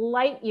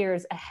light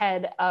years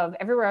ahead of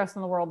everywhere else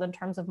in the world in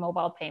terms of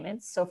mobile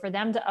payments. So for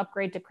them to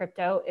upgrade to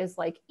crypto is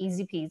like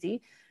easy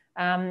peasy.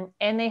 And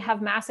they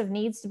have massive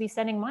needs to be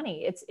sending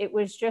money. It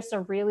was just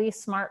a really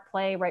smart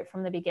play right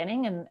from the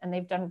beginning, and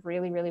they've done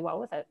really, really well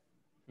with it.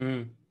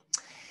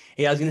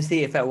 Yeah, I was gonna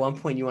say if at one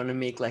point you want to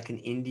make like an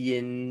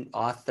Indian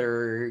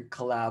author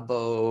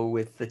collabo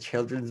with the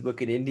children's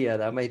book in India,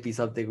 that might be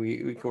something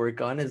we could work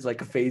on as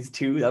like a phase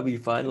 2. That'd be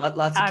fun.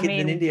 Lots of kids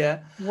in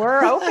India.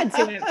 We're open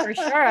to it for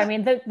sure. I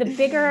mean,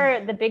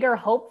 the bigger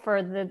hope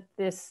for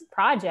this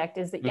project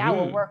is that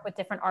we'll work with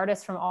different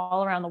artists from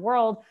all around the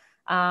world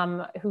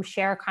who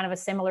share kind of a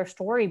similar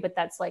story, but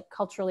that's like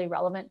culturally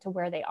relevant to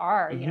where they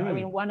are. I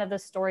mean, one of the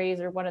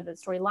stories or one of the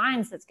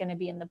storylines that's going to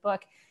be in the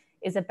book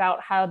is about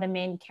how the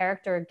main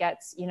character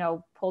gets,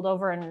 pulled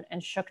over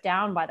and shook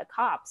down by the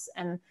cops.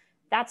 And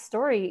that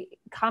story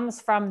comes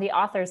from the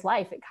author's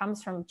life. It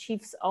comes from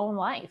Chief's own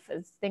life.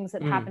 It's things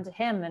that happen to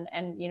him,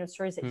 and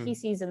stories that he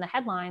sees in the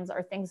headlines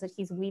are things that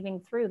he's weaving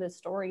through this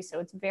story.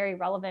 So it's very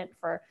relevant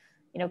for,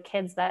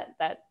 kids that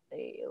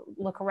they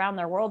look around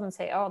their world and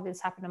say, oh, this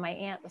happened to my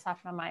aunt, this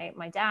happened to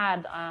my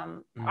dad.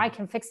 I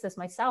can fix this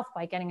myself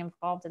by getting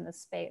involved in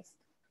this space.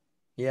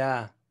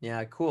 Yeah,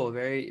 cool.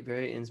 Very,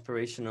 very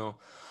inspirational.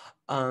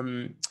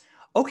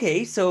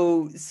 Okay,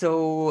 so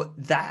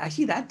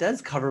that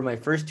does cover my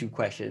first two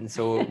questions.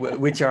 So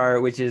which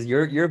is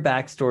your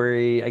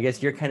backstory. I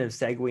guess you're kind of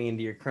segueing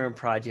into your current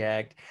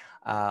project.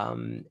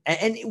 And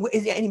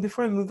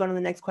before I move on to the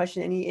next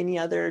question, any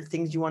other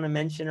things you want to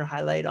mention or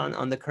highlight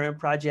on the current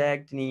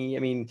project?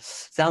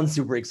 Sounds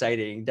super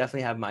exciting.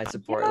 Definitely have my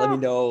support. Let me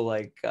know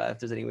if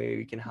there's any way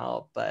we can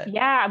help. But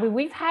yeah, I mean,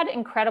 we've had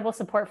incredible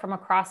support from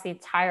across the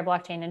entire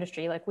blockchain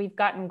industry. Like we've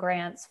gotten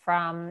grants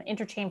from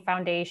Interchain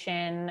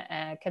Foundation,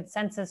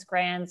 consensus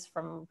grants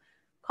from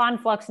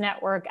Conflux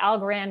Network,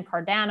 Algorand,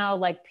 Cardano.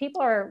 Like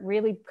people are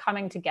really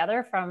coming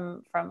together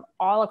from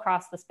all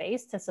across the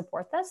space to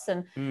support this.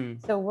 And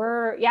so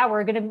we're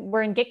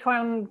in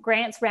Gitcoin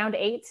grants round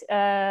 8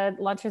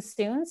 launches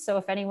soon. So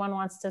if anyone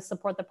wants to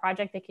support the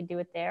project, they could do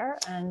it there.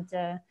 And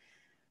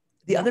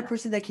The other Yeah.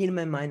 person that came to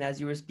my mind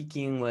as you were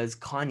speaking was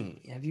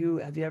Connie. Have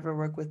you ever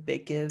worked with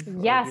BitGive, or do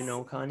you Yes.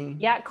 know Connie?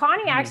 Yeah,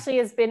 Connie Mm-hmm. actually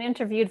has been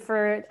interviewed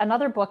for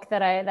another book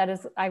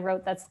I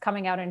wrote that's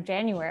coming out in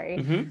January.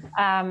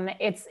 Mm-hmm.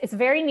 It's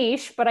very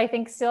niche, but I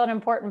think still an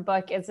important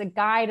book. It's a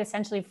guide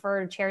essentially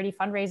for charity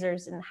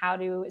fundraisers and how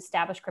to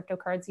establish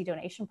cryptocurrency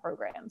donation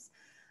programs.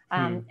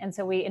 And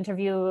so we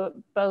interview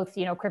both,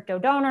 crypto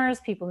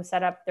donors, people who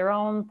set up their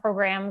own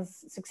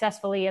programs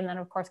successfully, and then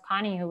of course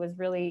Connie, who was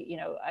really,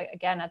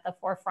 again at the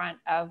forefront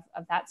of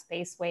that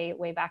space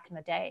way back in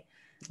the day.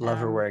 Love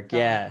her work. So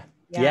Yeah.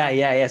 Yeah, yeah.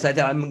 yeah, yeah. So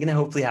I'm gonna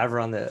hopefully have her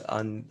on the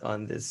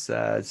on this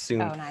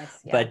soon. Oh, nice.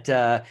 Yeah.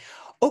 But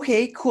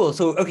okay, cool.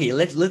 So okay,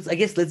 let's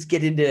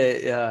get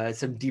into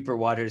some deeper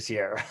waters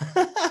here.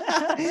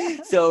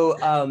 So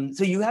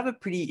you have a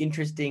pretty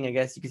interesting, I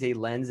guess you could say,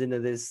 lens into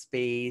this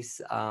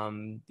space.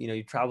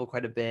 You travel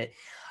quite a bit.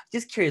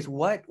 Just curious,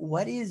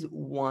 what is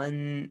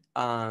one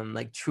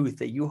like truth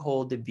that you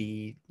hold to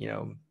be,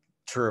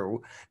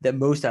 true, that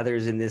most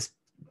others in this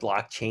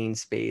blockchain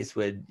space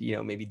would,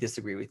 maybe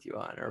disagree with you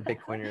on, or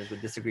Bitcoiners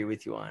would disagree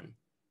with you on?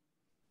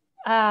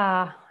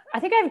 I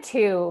think I have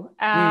two.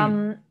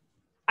 Mm,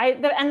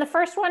 And the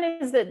first one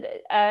is that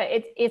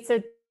it's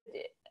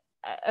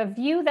a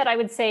view that I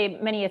would say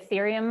many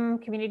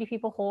Ethereum community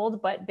people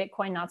hold, but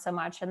Bitcoin not so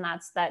much, and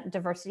that's that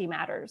diversity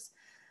matters.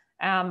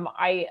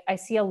 I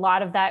see a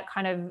lot of that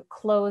kind of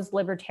closed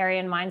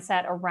libertarian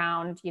mindset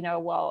around,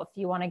 well, if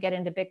you want to get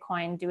into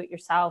Bitcoin, do it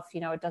yourself.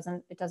 It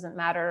doesn't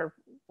matter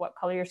what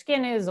color your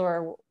skin is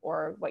or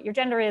what your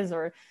gender is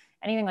or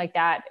anything like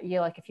that.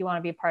 If you want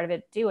to be a part of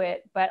it, do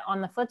it. But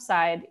on the flip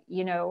side,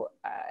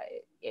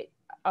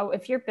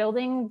 if you're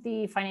building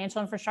the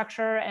financial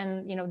infrastructure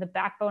and the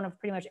backbone of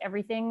pretty much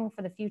everything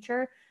for the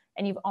future,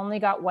 and you've only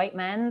got white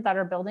men that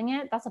are building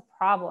it, that's a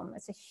problem.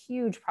 It's a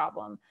huge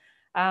problem.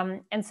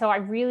 And so I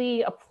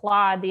really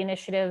applaud the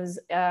initiatives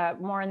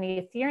more in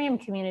the Ethereum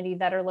community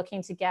that are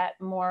looking to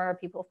get more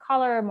people of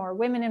color, more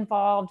women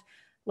involved,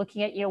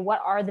 looking at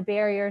what are the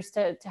barriers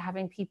to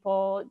having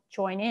people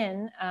join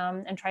in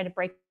and try to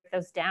break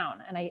those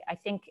down. And I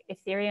think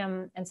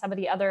Ethereum and some of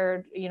the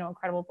other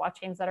incredible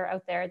blockchains that are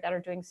out there that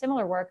are doing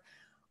similar work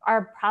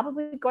are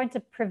probably going to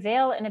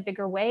prevail in a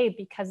bigger way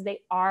because they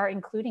are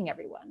including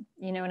everyone.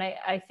 And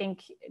I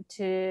think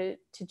to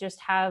just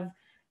have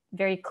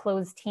very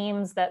closed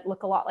teams that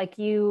look a lot like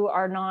you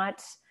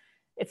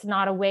it's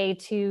not a way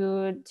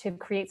to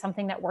create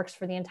something that works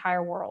for the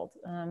entire world.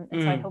 And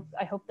so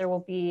I hope there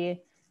will be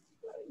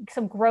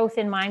some growth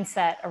in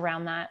mindset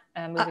around that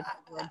moving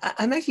forward.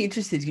 I'm actually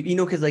interested,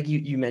 because like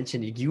you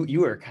mentioned, you were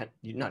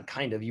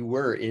you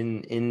were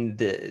in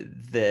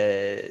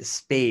the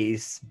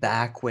space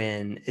back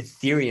when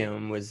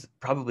Ethereum was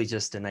probably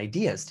just an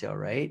idea still,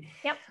 right?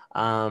 Yep.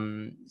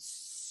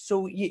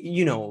 So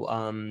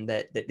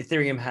that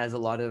Ethereum has a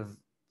lot of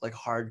like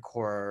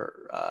hardcore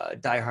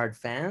diehard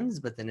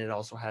fans, but then it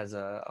also has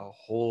a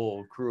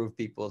whole crew of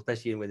people,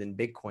 especially within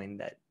Bitcoin,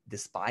 that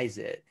despise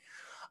it.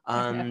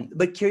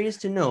 But curious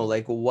to know,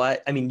 like,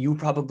 I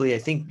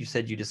think you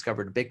said you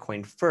discovered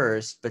Bitcoin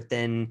first, but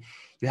then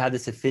you had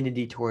this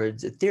affinity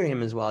towards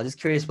Ethereum as well. Just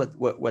curious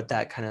what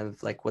that kind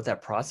of like, what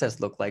that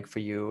process looked like for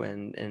you,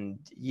 and in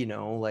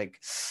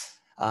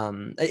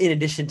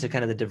addition to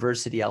kind of the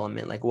diversity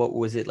element, like what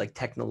was it like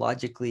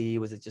technologically?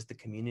 Was it just the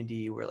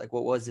community, or like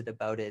what was it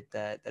about it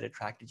that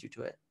attracted you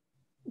to it?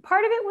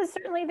 Part of it was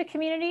certainly the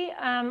community.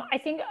 I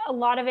think a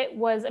lot of it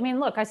was,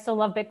 look, I still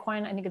love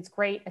Bitcoin. I think it's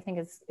great. I think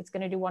it's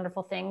going to do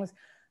wonderful things,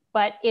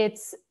 but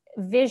its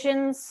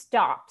vision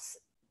stops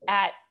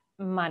at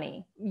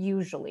money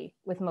usually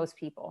with most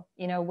people,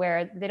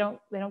 where they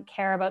don't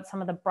care about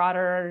some of the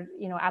broader,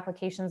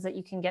 applications that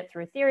you can get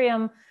through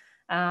Ethereum,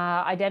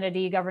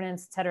 identity,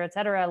 governance, et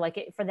cetera.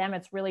 Like for them,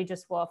 it's really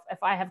just, well,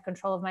 if I have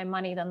control of my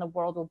money, then the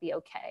world will be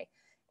okay.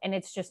 And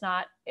it's just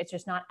not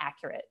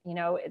accurate.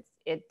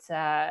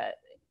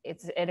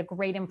 It's a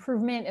great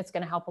improvement. It's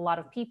going to help a lot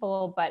of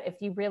people. But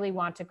if you really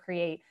want to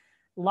create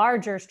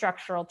larger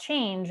structural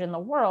change in the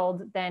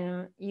world,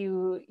 then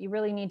you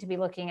really need to be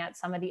looking at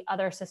some of the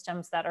other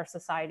systems that our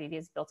society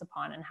is built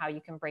upon and how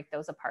you can break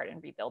those apart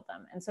and rebuild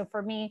them. And so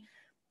for me,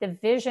 the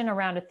vision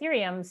around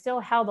Ethereum still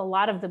held a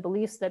lot of the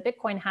beliefs that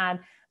Bitcoin had,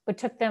 but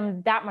took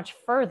them that much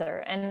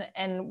further.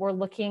 And we're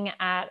looking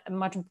at a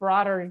much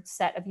broader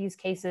set of use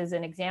cases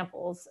and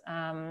examples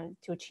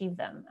to achieve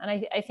them. And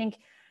I think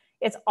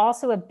it's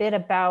also a bit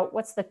about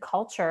what's the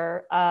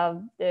culture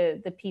of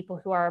the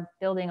people who are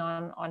building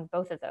on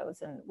both of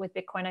those. And with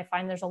Bitcoin, I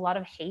find there's a lot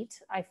of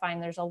hate. I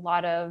find there's a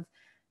lot of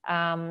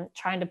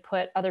trying to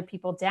put other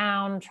people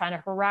down, trying to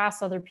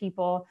harass other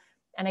people.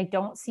 And I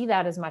don't see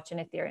that as much in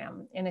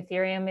Ethereum. In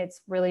Ethereum, it's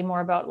really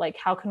more about like,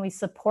 how can we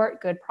support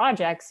good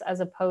projects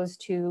as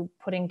opposed to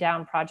putting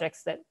down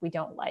projects that we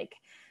don't like.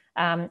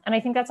 And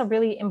I think that's a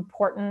really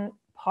important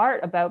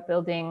part about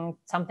building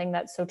something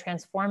that's so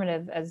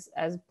transformative as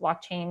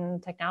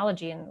blockchain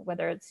technology, and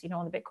whether it's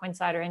on the Bitcoin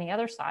side or any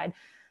other side,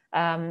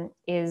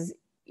 is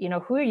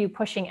who are you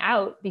pushing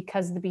out,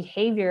 because the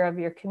behavior of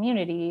your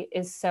community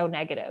is so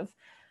negative.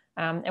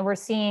 And we're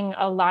seeing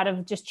a lot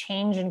of just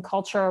change in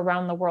culture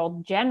around the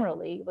world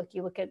generally. Like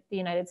you look at the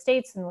United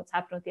States and what's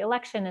happened with the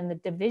election and the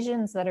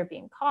divisions that are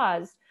being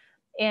caused.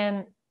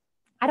 And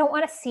I don't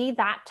want to see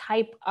that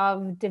type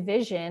of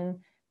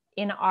division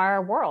in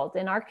our world,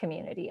 in our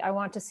community. I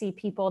want to see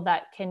people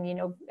that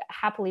can,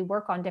 happily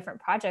work on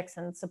different projects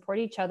and support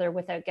each other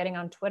without getting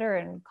on Twitter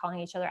and calling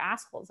each other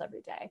assholes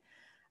every day.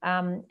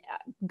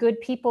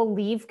 Good people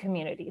leave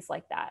communities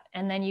like that.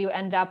 And then you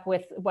end up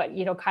with what,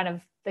 kind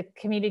of the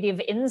community of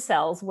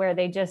incels, where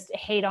they just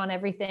hate on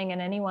everything and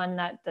anyone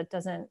that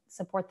doesn't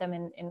support them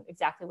in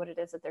exactly what it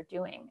is that they're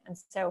doing. And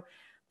so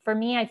for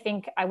me, I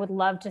think I would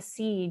love to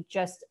see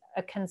just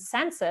a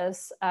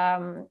consensus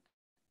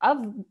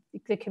of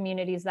the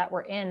communities that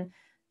we're in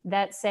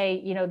that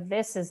say,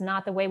 this is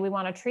not the way we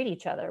want to treat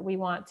each other. We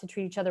want to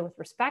treat each other with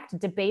respect.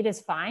 Debate is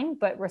fine,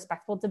 but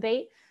respectful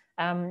debate.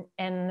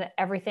 And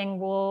everything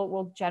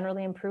will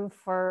generally improve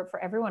for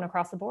everyone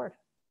across the board.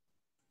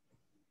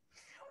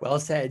 Well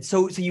said.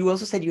 So you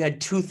also said you had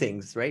two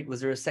things, right?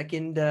 Was there a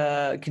second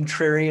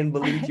contrarian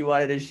belief you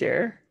wanted to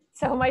share?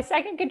 So my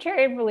second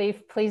contrarian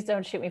belief, please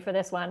don't shoot me for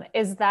this one,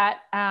 is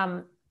that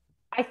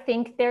I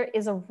think there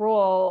is a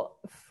role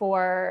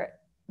for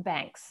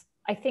banks.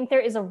 I think there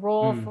is a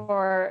role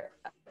for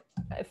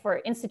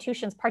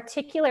institutions,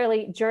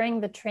 particularly during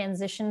the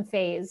transition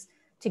phase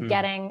to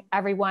getting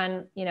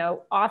everyone,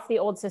 off the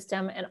old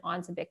system and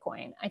onto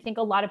Bitcoin. I think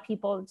a lot of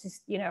people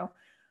just,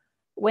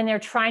 when they're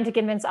trying to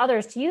convince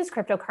others to use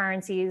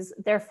cryptocurrencies,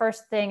 their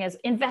first thing is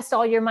invest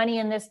all your money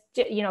in this,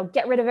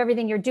 get rid of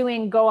everything you're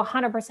doing, go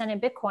 100% in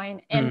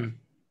Bitcoin. And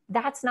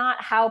that's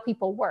not how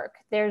people work.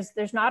 There's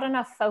not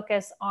enough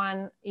focus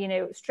on,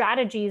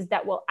 strategies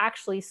that will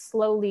actually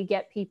slowly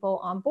get people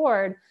on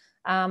board.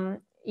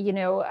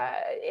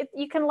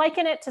 You can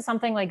liken it to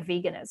something like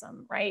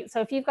veganism, right?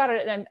 So if you've got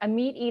a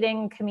meat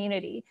eating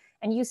community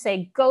and you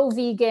say, go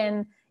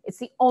vegan, it's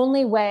the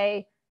only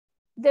way,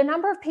 the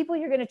number of people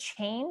you're going to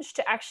change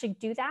to actually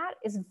do that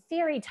is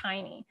very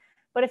tiny.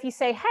 But if you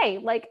say, hey,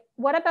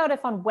 what about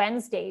if on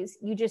Wednesdays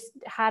you just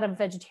had a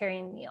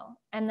vegetarian meal?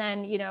 And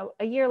then,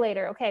 a year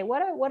later, okay,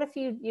 what if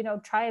you,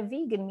 try a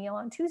vegan meal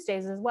on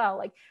Tuesdays as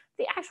well?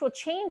 The actual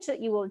change that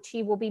you will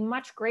achieve will be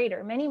much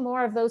greater. Many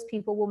more of those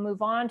people will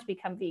move on to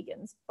become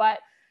vegans. But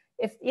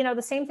if,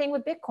 the same thing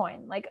with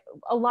Bitcoin,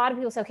 a lot of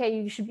people say, okay,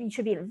 you should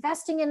be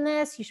investing in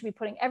this. You should be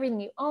putting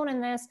everything you own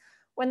in this.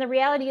 When the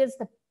reality is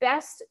the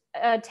best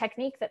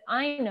technique that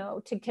I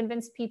know to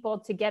convince people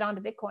to get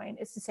onto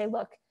Bitcoin is to say,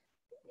 look,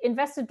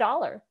 invest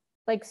 $1,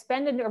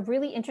 spend a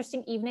really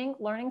interesting evening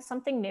learning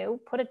something new,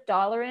 put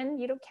 $1 in.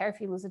 You don't care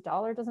if you lose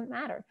 $1, it doesn't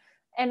matter.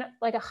 And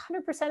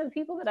 100% of the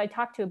people that I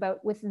talk to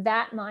about with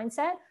that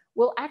mindset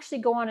will actually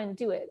go on and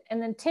do it. And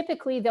then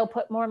typically they'll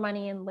put more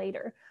money in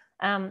later.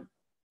 And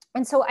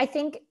so I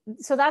think,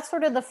 so that's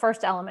sort of the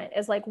first element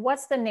is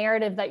what's the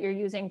narrative that you're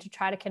using to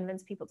try to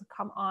convince people to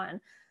come on?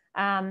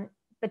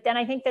 But then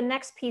I think the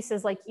next piece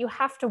is you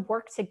have to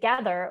work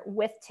together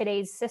with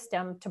today's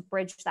system to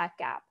bridge that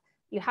gap.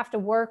 You have to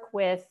work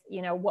with,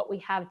 what we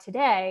have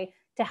today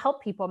to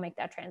help people make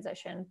that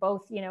transition,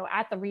 both,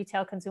 at the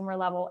retail consumer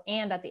level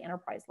and at the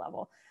enterprise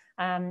level.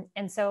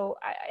 And so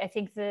I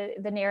think the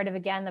narrative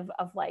again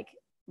of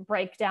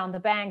break down the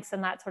banks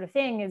and that sort of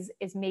thing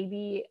is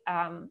maybe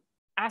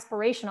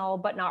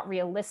aspirational, but not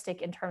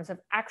realistic in terms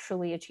of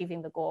actually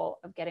achieving the goal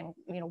of getting,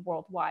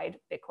 worldwide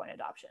Bitcoin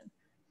adoption.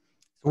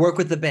 Work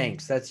with the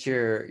banks. That's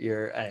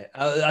your.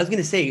 I was going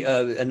to say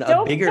a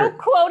bigger. Don't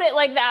quote it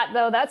like that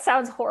though. That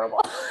sounds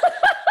horrible.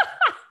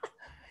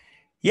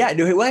 Yeah.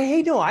 No. Well,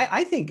 hey, no.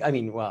 I think. I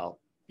mean, well,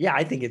 yeah.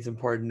 I think it's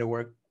important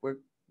to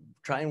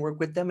try and work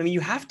with them. I mean,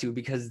 you have to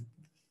because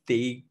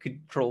they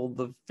control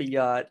the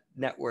fiat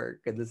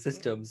network and the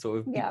system. So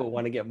if people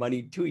want to get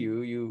money to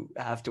you, you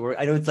have to work.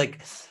 I know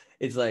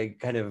it's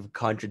kind of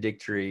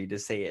contradictory to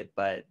say it,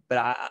 but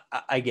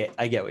I get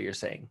what you're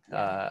saying.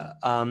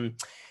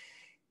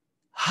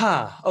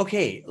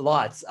 Okay,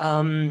 lots.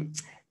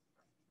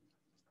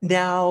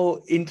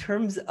 Now, in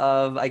terms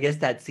of, I guess,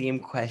 that same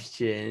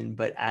question,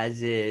 but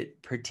as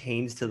it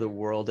pertains to the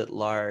world at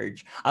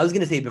large, I was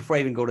going to say, before I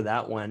even go to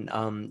that one,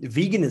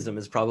 veganism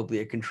is probably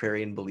a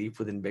contrarian belief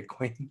within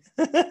Bitcoin.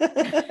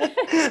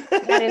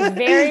 That is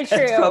very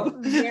true.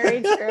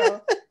 Very true.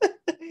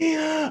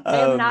 I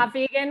am not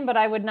vegan, but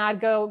I would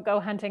not go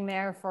hunting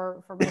there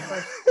for my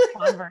first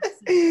converts.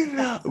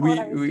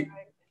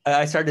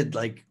 I started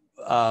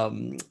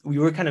we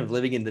were kind of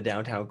living in the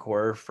downtown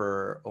core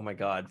for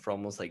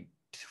almost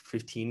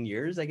 15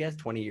 years, I guess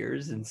 20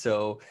 years. And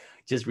so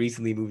just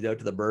recently moved out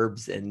to the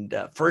burbs, and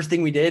first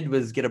thing we did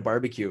was get a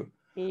barbecue.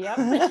 Yep.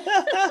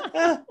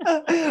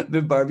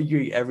 Been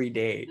barbecuing every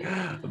day,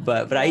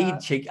 but Yeah.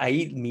 I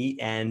eat meat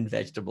and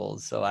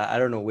vegetables, so I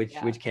don't know which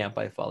Yeah. camp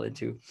I fall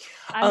into.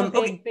 I'm a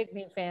Okay, big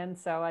meat fan,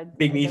 so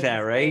big I meat go to the fan,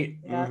 steak. right?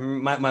 Yeah.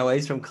 My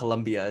wife's from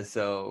Colombia,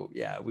 so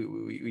yeah,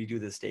 we do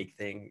the steak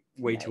thing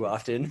way too Nice.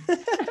 often.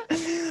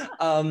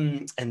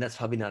 And that's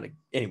probably not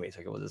anyways,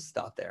 okay, we'll just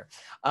stop there.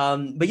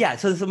 But yeah,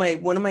 so my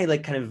one of my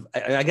like kind of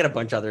I got a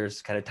bunch of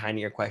others kind of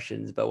tinier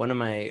questions, but one of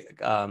my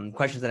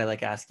questions that I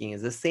like asking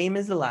is the same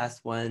as the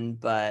last one,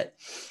 but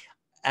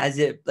as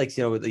it like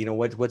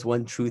what's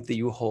one truth that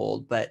you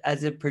hold, but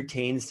as it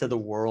pertains to the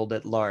world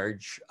at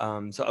large,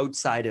 so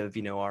outside of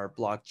our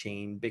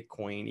blockchain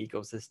Bitcoin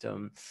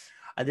ecosystem,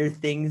 are there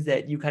things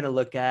that you kind of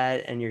look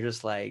at and you're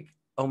just like,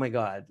 oh my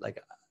god,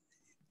 like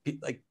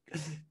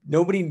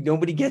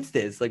nobody gets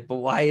this, like, but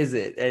why is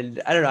it?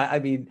 And I don't know, I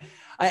mean,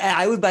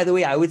 I would, by the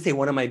way, I would say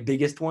one of my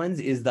biggest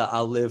ones is the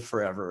I'll live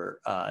forever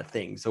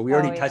thing. So we Oh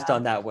already touched yeah.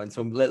 on that one,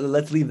 so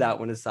let's leave that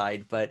one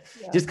aside. But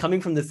Yeah. just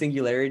coming from the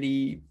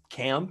singularity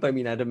camp, I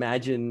mean, I'd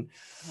imagine.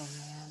 Oh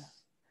man.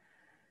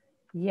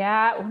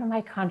 Yeah, one of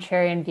my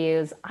contrarian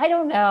views. I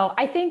don't know.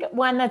 I think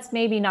one that's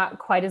maybe not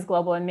quite as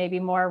global and maybe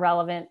more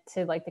relevant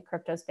to like the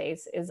crypto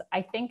space is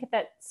I think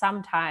that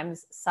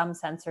sometimes some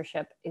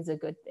censorship is a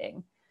good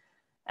thing.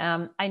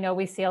 I know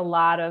we see a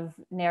lot of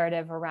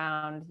narrative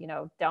around,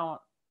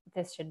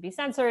 this should be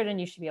censored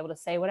and you should be able to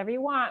say whatever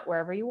you want,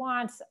 wherever you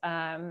want.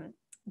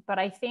 But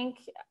I think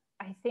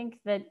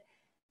that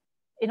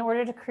in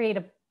order to create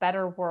a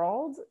better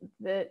world,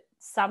 that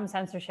some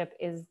censorship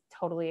is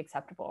totally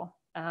acceptable.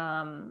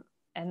 And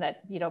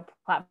that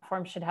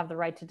platforms should have the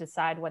right to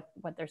decide what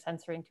they're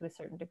censoring to a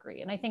certain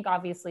degree. And I think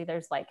obviously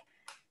there's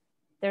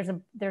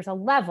a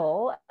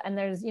level, and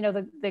there's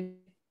the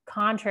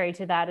contrary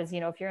to that is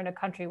if you're in a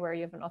country where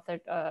you have an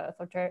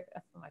authoritarian,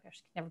 oh my gosh,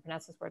 I can never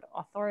pronounce this word,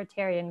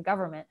 authoritarian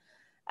government,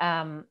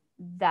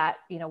 that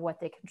what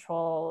they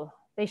control,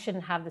 they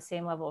shouldn't have the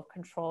same level of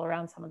control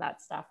around some of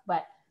that stuff.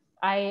 But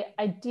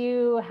I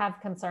do have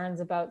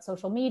concerns about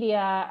social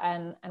media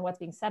and what's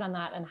being said on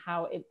that, and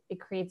how it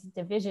creates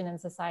division in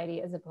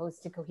society as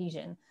opposed to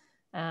cohesion.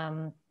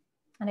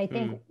 And I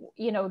think,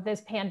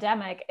 this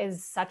pandemic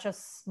is such a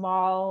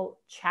small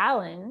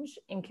challenge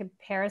in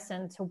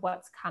comparison to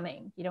what's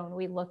coming. When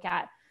we look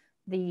at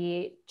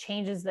the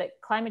changes that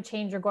climate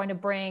change are going to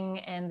bring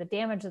and the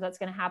damage that's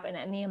going to happen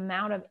and the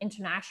amount of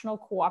international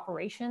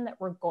cooperation that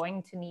we're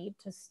going to need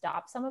to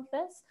stop some of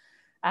this,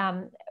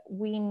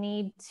 we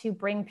need to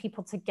bring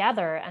people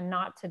together and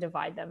not to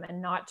divide them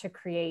and not to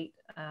create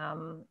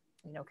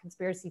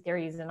conspiracy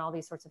theories and all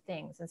these sorts of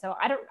things. And so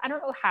I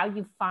don't know how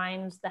you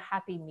find the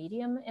happy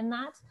medium in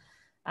that,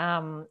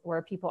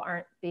 where people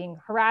aren't being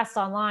harassed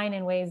online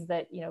in ways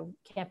that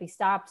can't be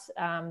stopped,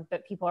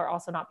 but people are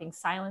also not being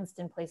silenced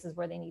in places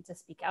where they need to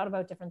speak out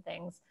about different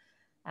things.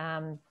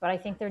 But I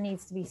think there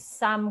needs to be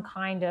some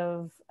kind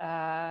of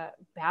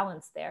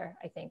balance there,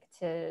 I think,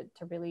 to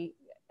really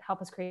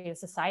help us create a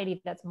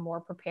society that's more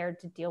prepared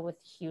to deal with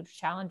huge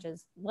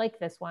challenges like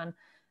this one,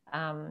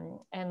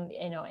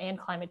 and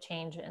climate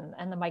change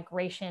and the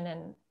migration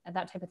and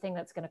that type of thing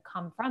that's going to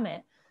come from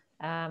it,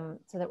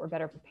 so that we're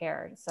better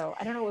prepared. So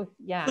I don't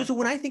know. So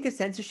when I think of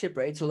censorship,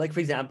 right? So like, for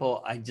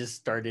example, I just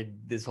started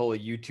this whole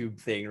YouTube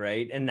thing,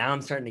 right? And now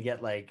I'm starting to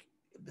get like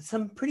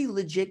some pretty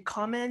legit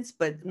comments,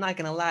 but I'm not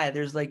gonna lie,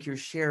 there's like your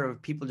share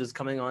of people just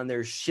coming on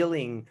there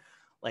shilling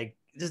like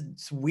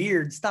just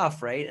weird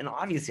stuff, right? And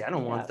obviously I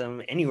don't want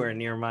them anywhere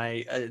near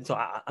my so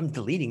I'm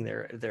deleting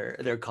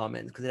their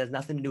comments because it has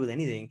nothing to do with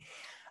anything.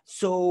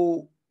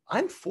 So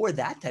I'm for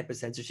that type of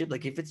censorship.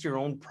 Like if it's your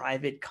own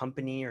private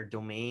company or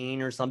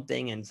domain or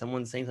something and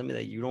someone's saying something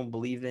that you don't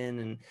believe in,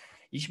 and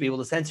you should be able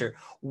to censor.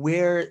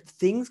 Where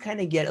things kind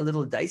of get a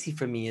little dicey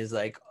for me is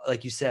like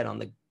you said, on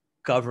the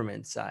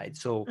government side.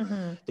 So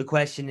the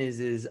question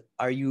is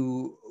are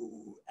you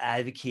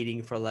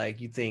advocating for,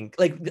 like, you think,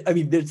 like, I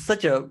mean, there's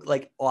such a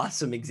like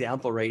awesome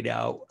example right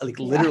now, like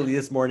literally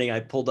this morning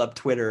I pulled up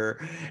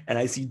Twitter and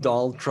I see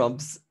Donald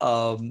Trump's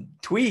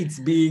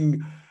tweets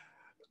being,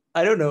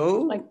 I don't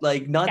know,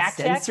 like not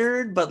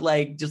censored, but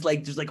like just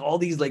like all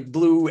these like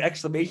blue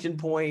exclamation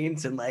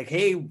points and like,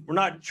 hey, we're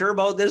not sure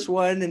about this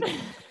one. And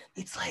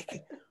it's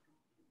like,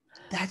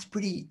 that's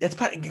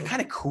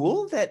kind of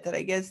cool that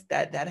I guess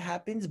that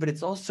happens, but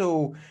it's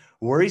also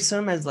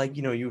worrisome as, like,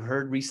 you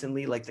heard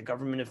recently, like the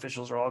government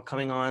officials are all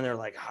coming on, they're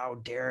like, how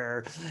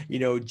dare,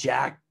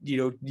 Jack,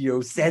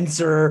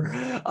 censor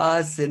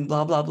us and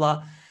blah, blah,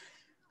 blah.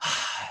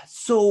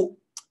 So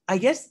I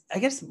guess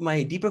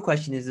my deeper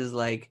question is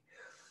like,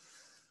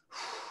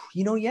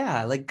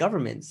 yeah, like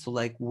governments. So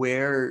like,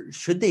 where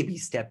should they be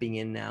stepping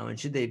in now? And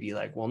should they be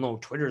like, well, no,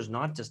 Twitter is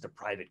not just a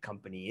private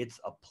company. It's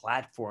a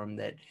platform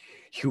that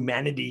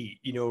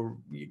humanity,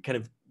 kind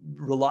of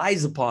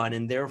relies upon.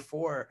 And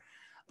therefore,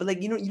 but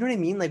like, you know what I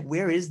mean? Like,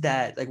 where is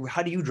that? Like,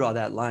 how do you draw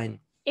that line?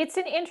 It's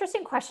an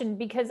interesting question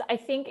because I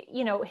think,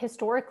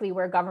 historically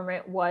where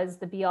government was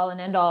the be all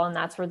and end all, and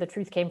that's where the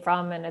truth came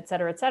from, and et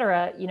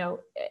cetera,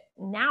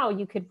 now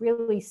you could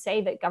really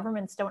say that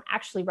governments don't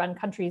actually run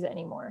countries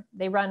anymore.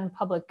 They run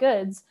public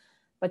goods.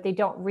 but they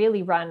don't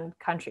really run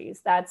countries.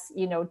 That's,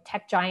 you know,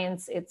 tech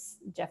giants, it's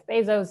Jeff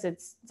Bezos,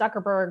 it's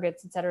Zuckerberg,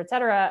 it's et cetera, et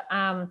cetera.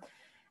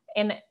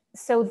 And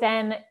so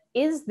then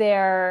is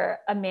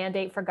there a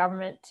mandate for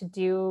government to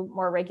do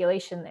more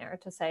regulation there,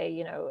 to say,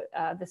 you know,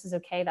 this is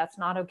okay, that's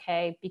not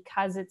okay,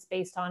 because it's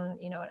based on,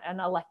 you know, an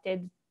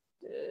elected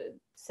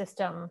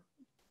system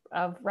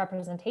of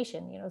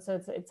representation, you know,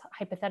 so it's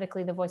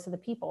hypothetically the voice of the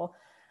people.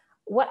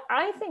 What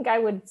I think I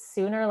would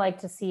sooner like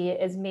to see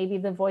is maybe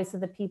the voice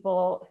of the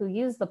people who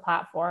use the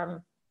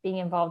platform being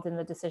involved in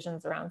the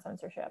decisions around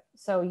censorship.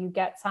 So you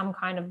get some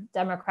kind of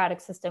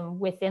democratic system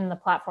within the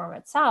platform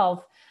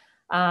itself,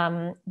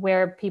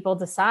 where people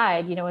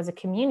decide, you know, as a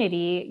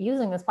community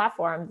using this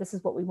platform, this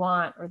is what we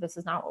want, or this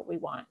is not what we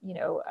want, you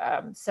know.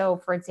 So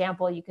for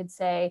example, you could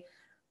say,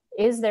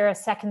 is there a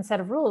second set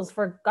of rules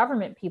for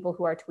government people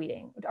who are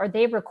tweeting? Are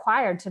they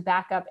required to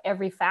back up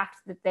every fact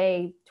that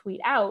they tweet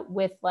out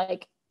with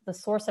like the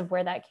source of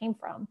where that came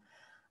from?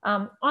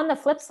 On the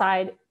flip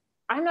side,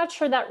 I'm not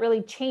sure that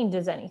really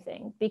changes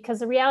anything, because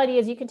the reality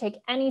is you can take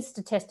any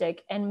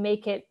statistic and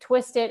make it,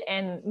 twist it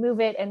and move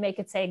it and make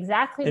it say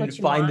exactly what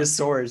you want. And find a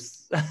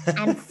source.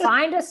 And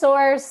find a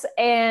source.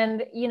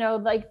 And, you know,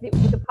 like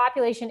the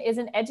population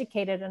isn't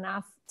educated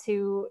enough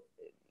to,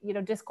 you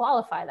know,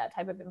 disqualify that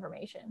type of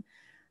information.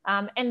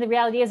 And the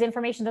reality is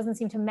information doesn't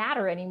seem to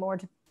matter anymore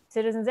to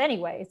citizens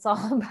anyway. It's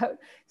all about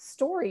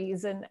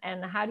stories and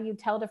how do you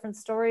tell different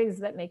stories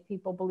that make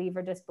people believe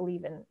or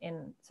disbelieve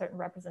in certain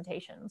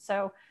representations.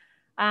 So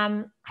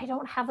I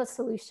don't have a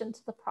solution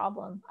to the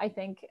problem, I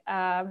think,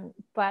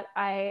 but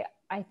I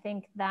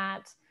think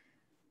that,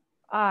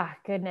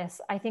 goodness,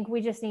 I think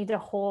we just need to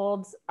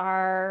hold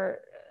our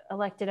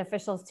elected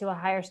officials to a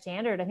higher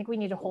standard. I think we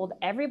need to hold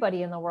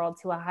everybody in the world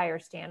to a higher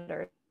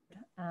standard.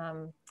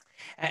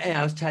 And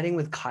I was chatting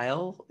with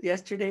Kyle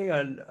yesterday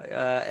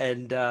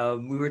and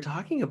we were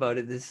talking about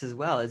this as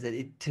well, is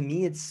that to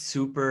me, it's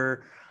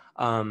super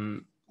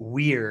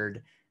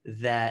weird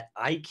that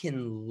I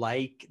can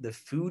like the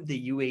food that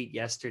you ate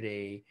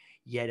yesterday,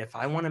 yet if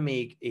I want to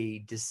make a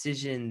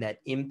decision that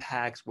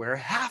impacts where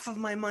half of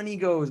my money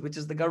goes, which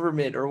is the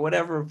government or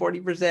whatever,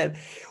 40%,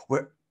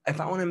 where if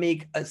I want to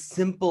make a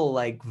simple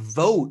like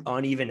vote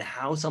on even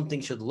how something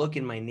should look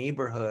in my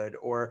neighborhood,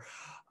 or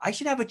I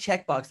should have a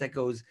checkbox that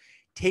goes,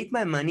 take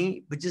my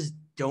money, but just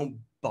don't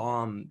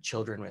bomb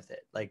children with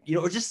it. Like, you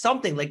know, or just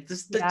something like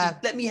this,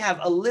 just let me have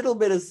a little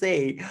bit of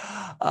say.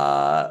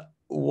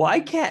 Why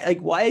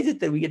is it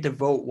that we get to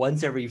vote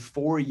once every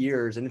 4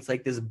 years? And it's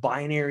like this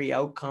binary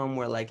outcome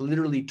where like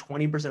literally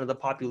 20% of the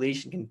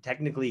population can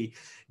technically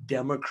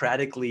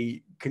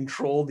democratically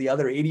control the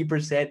other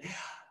 80%.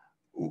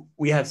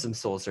 We have some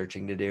soul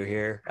searching to do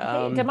here.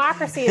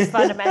 Democracy is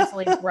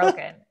fundamentally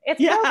broken. It's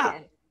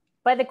broken.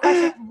 But the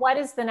question is, what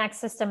is the next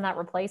system that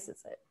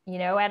replaces it? You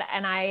know, and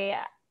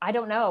I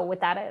don't know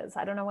what that is.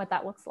 I don't know what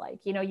that looks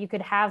like. You know, you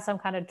could have some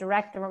kind of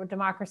direct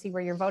democracy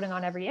where you're voting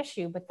on every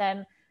issue, but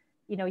then,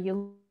 you know,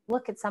 you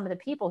look at some of the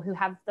people who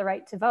have the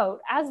right to vote,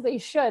 as they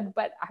should,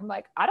 but I'm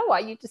like, I don't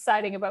want you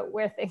deciding about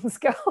where things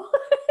go.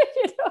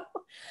 You know?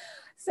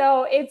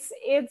 So it's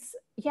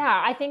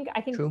yeah, I think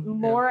True.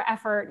 More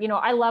effort, you know,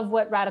 I love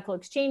what Radical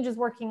Exchange is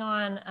working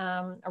on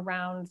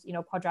around, you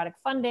know, quadratic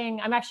funding.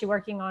 I'm actually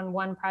working on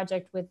one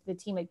project with the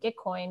team at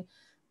Gitcoin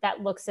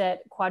that looks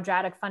at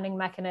quadratic funding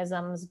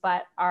mechanisms,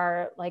 but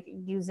are like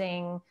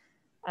using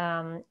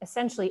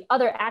essentially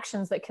other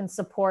actions that can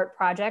support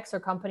projects or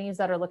companies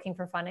that are looking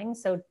for funding.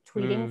 So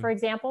tweeting, for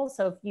example.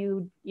 So if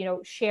you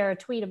share a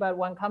tweet about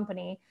one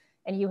company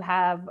and you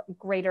have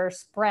greater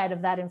spread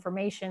of that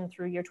information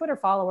through your Twitter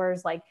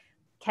followers, like,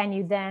 can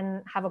you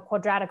then have a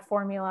quadratic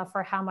formula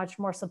for how much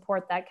more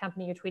support that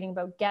company you're tweeting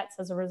about gets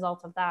as a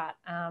result of that?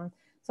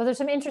 So there's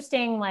some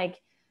interesting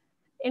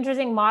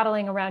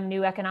modeling around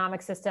new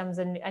economic systems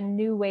and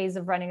new ways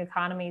of running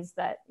economies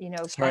that, you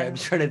know. Sorry, I'm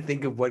trying to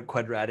think of what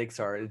quadratics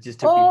are. It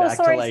just took me back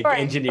to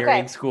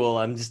engineering school.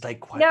 I'm just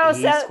like,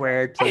 A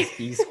squared plus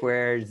B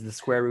squared is the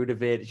square root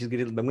of it.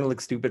 I'm gonna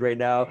look stupid right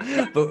now.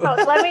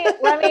 But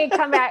let me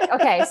come back.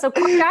 Okay, so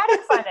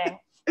quadratic funding.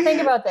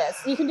 Think about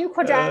this. You can do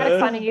quadratic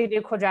funding, you can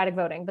do quadratic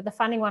voting, but the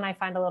funding one I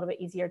find a little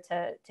bit easier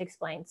to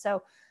explain.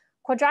 So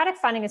quadratic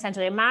funding,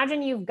 essentially,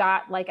 imagine you've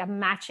got like a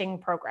matching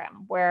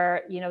program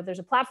where, you know, there's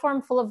a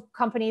platform full of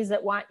companies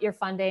that want your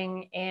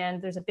funding and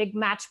there's a big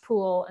match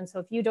pool. And so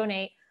if you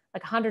donate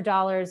like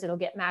 $100, it'll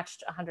get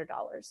matched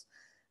 $100.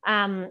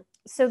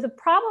 So the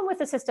problem with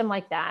a system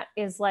like that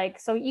is like,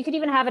 so you could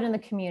even have it in the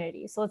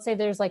community. So let's say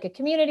there's like a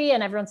community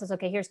and everyone says,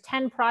 okay, here's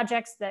 10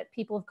 projects that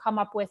people have come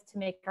up with to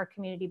make our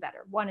community better.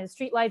 One is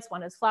streetlights,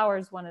 one is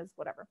flowers, one is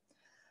whatever.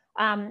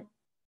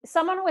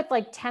 Someone with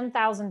like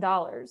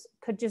 $10,000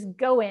 could just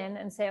go in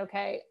and say,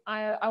 okay,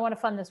 I want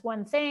to fund this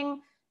one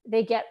thing.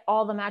 They get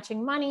all the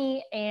matching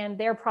money and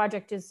their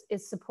project is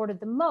supported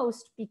the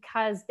most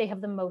because they have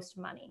the most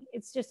money.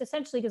 It's just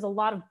essentially gives a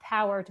lot of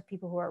power to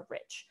people who are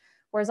rich.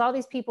 Whereas all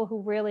these people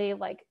who really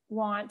like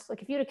want,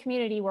 like if you had a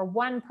community where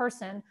one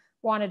person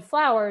wanted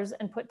flowers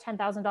and put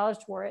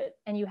 $10,000 toward it,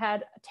 and you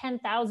had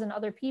 10,000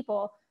 other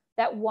people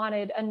that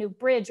wanted a new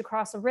bridge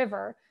across a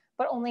river,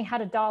 but only had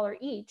 $1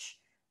 each,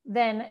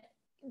 then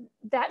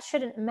that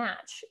shouldn't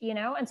match, you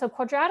know? And so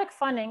quadratic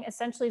funding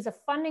essentially is a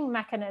funding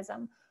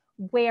mechanism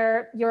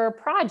where your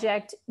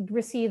project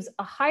receives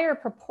a higher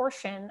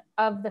proportion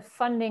of the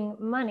funding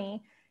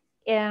money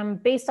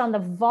based on the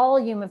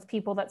volume of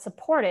people that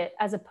support it,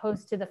 as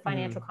opposed to the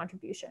financial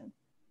contribution.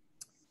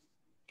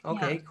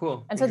 Okay,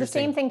 cool. And so the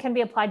same thing can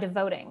be applied to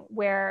voting,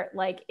 where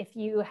like if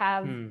you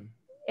have,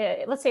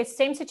 let's say it's the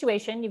same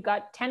situation, you've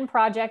got 10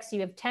 projects, you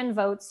have 10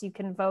 votes, you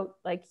can vote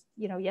like,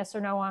 you know, yes or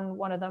no on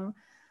one of them.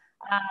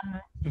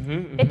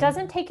 It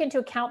doesn't take into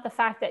account the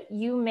fact that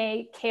you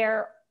may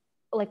care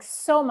like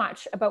so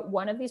much about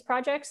one of these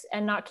projects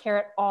and not care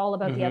at all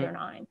about the other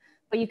 9,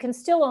 but you can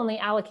still only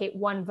allocate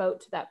 1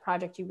 vote to that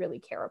project you really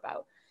care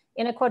about.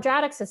 In a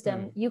quadratic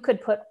system, you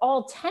could put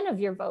all 10 of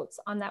your votes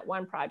on that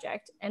one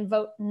project and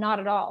vote not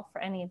at all for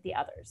any of the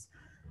others.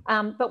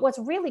 But what's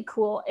really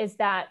cool is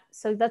that,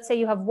 so let's say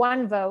you have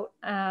 1 vote,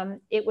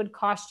 it would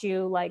cost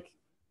you like,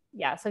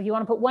 so if you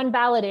want to put 1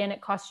 ballot in,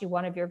 it costs you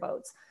 1 of your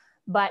votes.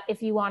 But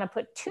if you want to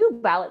put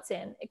 2 ballots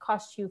in, it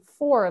costs you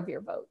 4 of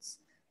your votes,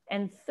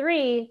 and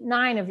 3,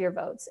 9 of your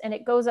votes. And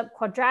it goes up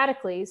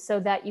quadratically so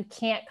that you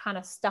can't kind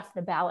of stuff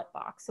the ballot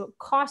box. So it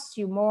costs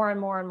you more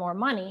and more and more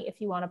money if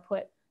you want to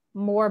put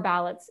more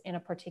ballots in a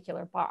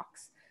particular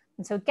box.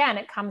 And so again,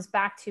 it comes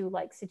back to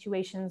like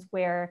situations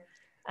where,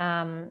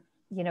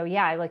 you know,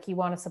 like you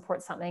want to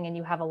support something and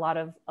you have a lot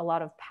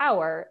of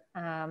power.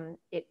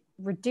 It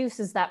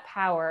reduces that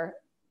power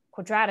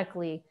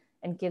quadratically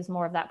and gives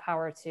more of that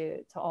power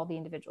to all the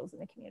individuals in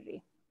the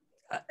community.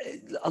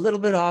 A little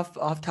bit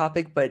off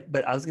topic, but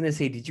I was gonna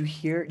say, did you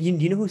hear? Do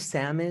you know who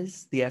Sam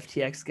is, the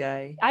FTX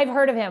guy? I've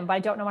heard of him, but I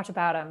don't know much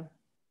about him.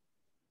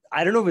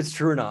 I don't know if it's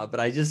true or not,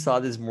 but I just saw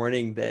this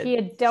morning that he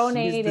had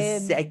donated. He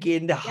was the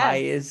second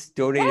highest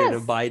donated to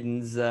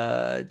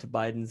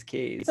Biden's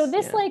case. So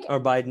this or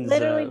Biden's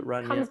literally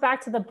run comes back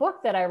to the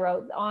book that I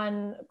wrote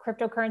on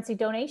cryptocurrency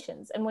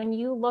donations. And when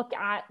you look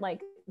at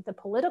like the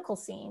political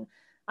scene,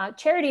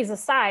 charities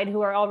aside,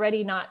 who are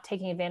already not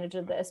taking advantage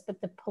of this,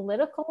 but the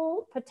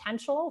political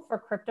potential for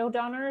crypto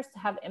donors to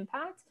have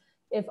impact,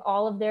 if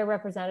all of their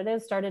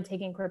representatives started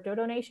taking crypto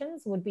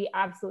donations, would be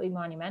absolutely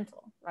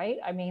monumental, right?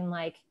 I mean,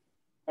 like,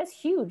 that's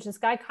huge. This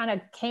guy kind of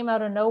came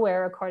out of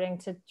nowhere, according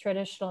to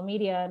traditional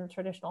media and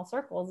traditional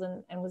circles,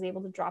 and was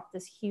able to drop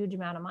this huge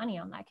amount of money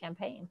on that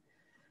campaign.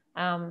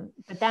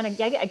 But then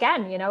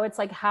again, you know, it's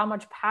like, how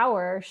much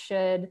power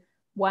should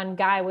one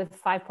guy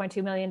with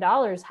 $5.2 million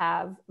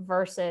have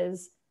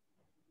versus,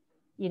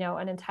 you know,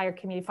 an entire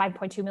community,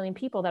 5.2 million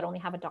people that only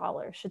have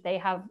 $1? Should they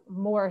have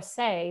more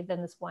say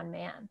than this one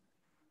man?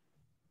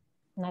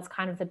 And that's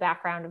kind of the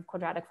background of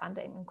quadratic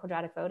funding and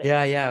quadratic voting.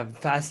 Yeah,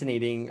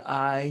 fascinating.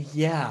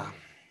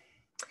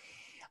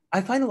 I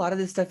find a lot of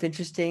this stuff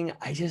interesting.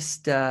 I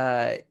just,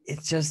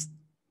 it's just,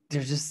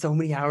 there's just so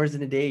many hours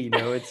in a day, you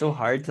know, it's so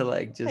hard to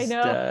like just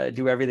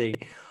do everything,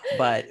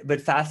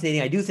 but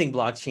fascinating. I do think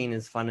blockchain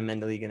is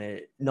fundamentally going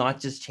to not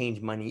just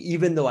change money,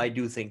 even though I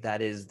do think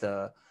that is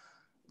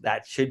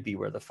that should be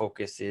where the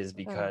focus is,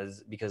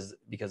 because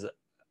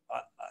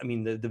I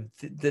mean,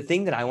 the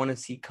thing that I want to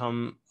see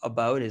come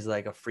about is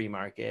like a free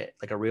market,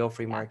 like a real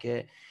free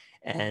market.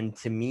 And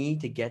to me,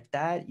 to get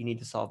that, you need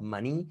to solve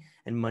money,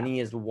 and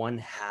money is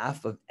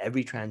 1/2 of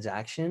every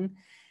transaction.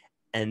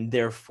 And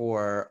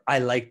therefore, I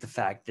like the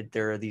fact that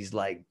there are these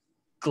like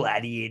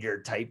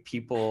gladiator type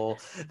people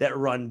that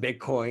run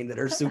Bitcoin that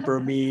are super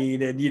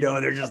mean, and, you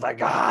know, they're just like,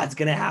 it's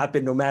going to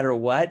happen no matter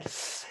what,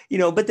 you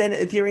know. But then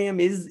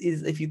Ethereum is,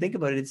 if you think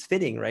about it, it's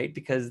fitting, right?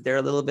 Because they're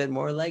a little bit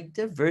more like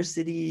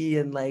diversity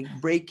and like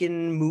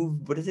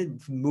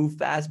move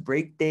fast,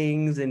 break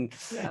things, and,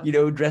 you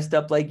know, dressed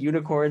up like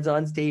unicorns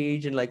on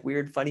stage and like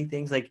weird, funny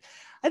things. Like,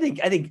 I think,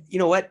 you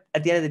know what,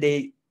 at the end of the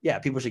day,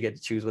 people should get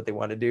to choose what they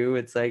want to do.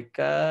 It's like,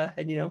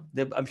 and, you know,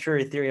 I'm sure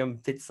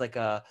Ethereum fits like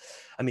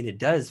it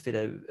does fit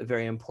a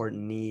very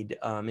important need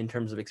in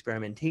terms of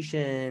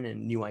experimentation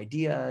and new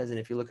ideas. And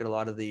if you look at a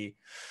lot of the,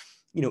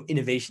 you know,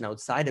 innovation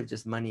outside of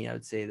just money, I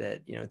would say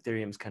that, you know,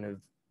 Ethereum's kind of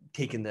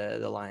taken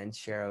the lion's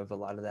share of a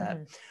lot of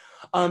that.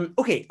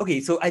 Okay.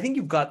 So I think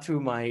you've got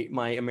through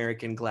my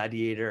American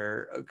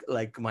Gladiator,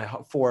 like my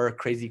 4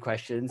 crazy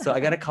questions. So I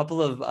got a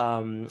couple of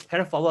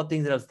kind of follow-up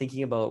things that I was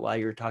thinking about while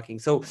you were talking.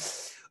 So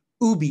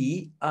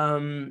Ubi,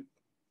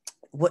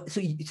 so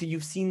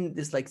you've seen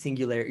this like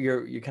singularity,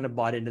 you're kind of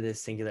bought into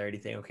this singularity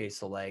thing. Okay,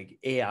 so like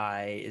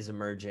AI is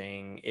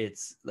emerging.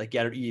 It's like,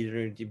 you don't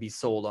need to be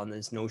sold on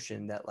this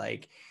notion that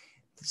like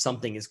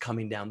something is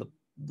coming down the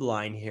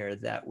line here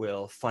that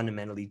will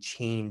fundamentally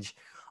change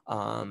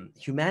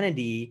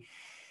humanity.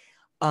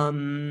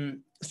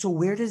 So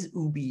where does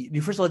Ubi,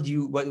 first of all,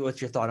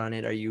 what's your thought on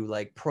it? Are you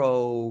like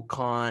pro,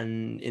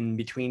 con, in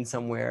between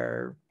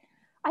somewhere?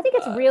 I think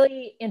it's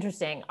really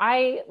interesting.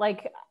 I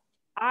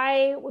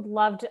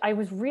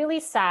was really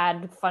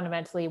sad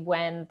fundamentally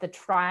when the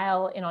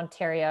trial in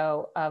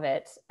Ontario of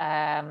it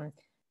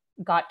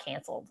got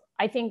canceled.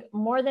 I think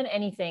more than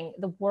anything,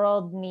 the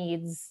world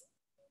needs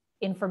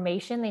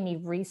information. They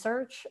need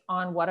research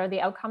on what are the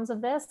outcomes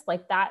of this.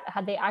 Like that,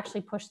 had they actually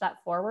pushed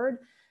that forward,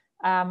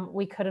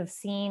 we could have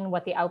seen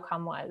what the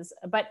outcome was.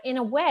 But in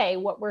a way,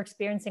 what we're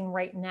experiencing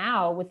right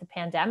now with the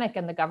pandemic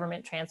and the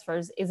government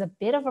transfers is a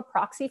bit of a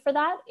proxy for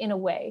that in a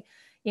way.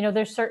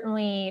 There's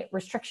certainly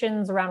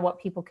restrictions around what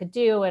people could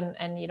do and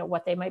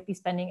what they might be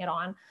spending it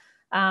on.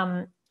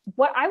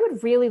 What I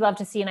would really love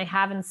to see, and I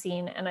haven't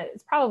seen, and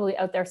it's probably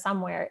out there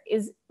somewhere,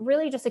 is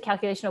really just a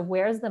calculation of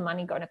where's the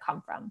money going to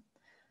come from.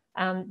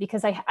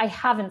 Because I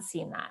haven't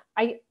seen that.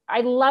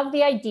 I love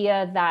the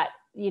idea that,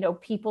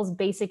 people's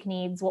basic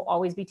needs will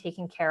always be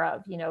taken care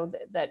of,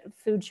 that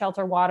food,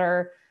 shelter,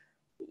 water,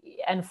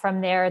 and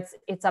from there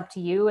it's up to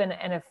you.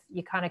 And if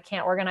you kind of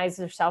can't organize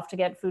yourself to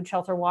get food,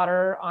 shelter,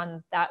 water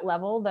on that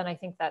level, then I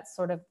think that's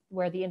sort of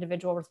where the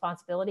individual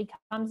responsibility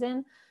comes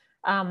in.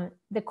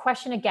 The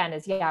question again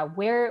is,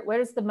 where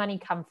does the money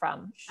come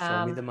from?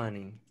 Show me the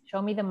money.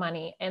 Show me the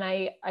money. And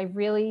I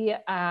really,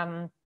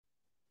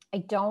 I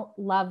don't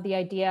love the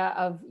idea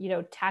of,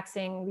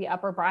 taxing the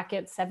upper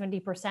bracket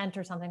 70%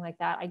 or something like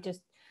that.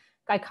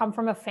 I come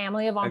from a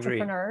family of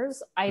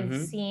entrepreneurs. I've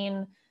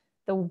seen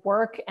the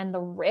work and the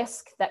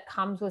risk that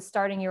comes with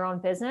starting your own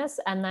business.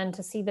 And then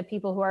to see the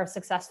people who are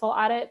successful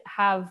at it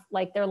have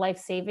like their life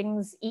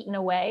savings eaten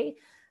away.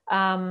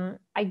 I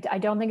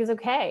don't think is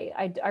okay.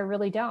 I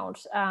really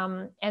don't.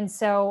 And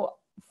so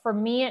for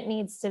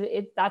me,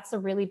 that's a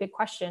really big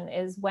question,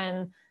 is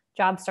when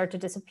jobs start to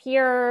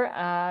disappear.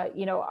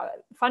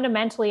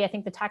 Fundamentally, I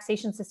think the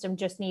taxation system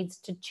just needs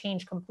to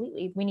change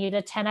completely. We need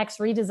a 10x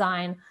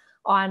redesign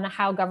on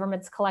how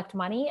governments collect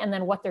money and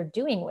then what they're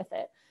doing with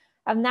it.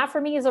 And that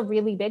for me is a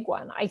really big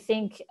one. I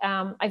think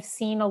I've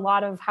seen a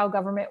lot of how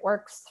government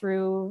works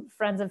through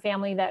friends and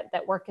family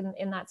that work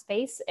in that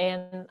space.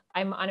 And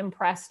I'm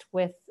unimpressed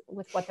with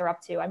what they're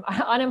up to. I'm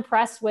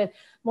unimpressed with,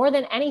 more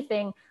than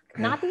anything,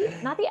 not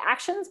the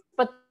actions,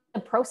 but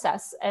the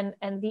process and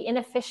the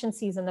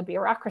inefficiencies and the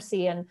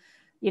bureaucracy and,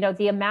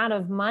 the amount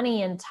of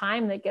money and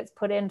time that gets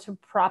put into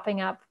propping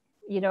up,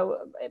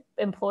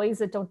 employees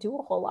that don't do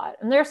a whole lot.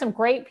 And there are some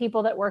great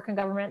people that work in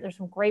government. There's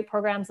some great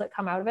programs that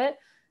come out of it.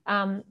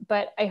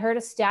 But I heard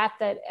a stat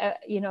that,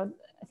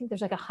 I think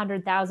there's like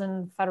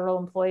 100,000 federal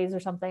employees or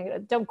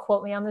something. Don't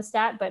quote me on the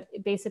stat, but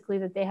basically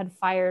that they had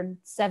fired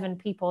 7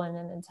 people in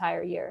an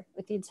entire year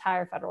with the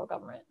entire federal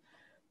government.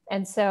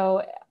 And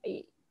so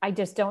I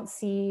just don't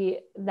see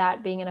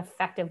that being an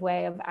effective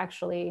way of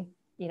actually,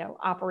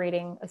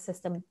 operating a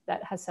system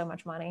that has so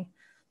much money.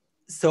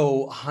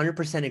 So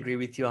 100% agree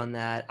with you on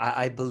that.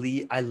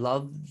 I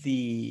love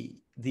the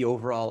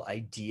overall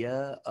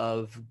idea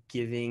of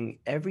giving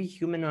every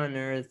human on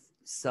earth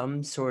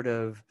some sort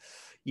of,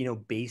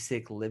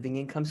 basic living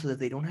income so that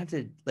they don't have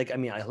to,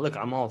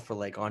 I'm all for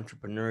like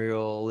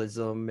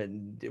entrepreneurialism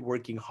and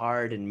working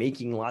hard and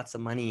making lots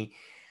of money.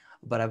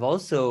 But I've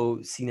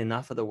also seen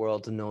enough of the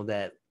world to know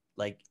that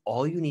like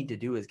all you need to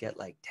do is get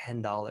like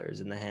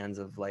 $10 in the hands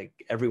of like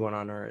everyone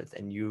on earth,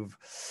 and you've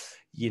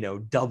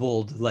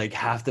doubled like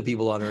half the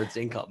people on earth's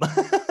income.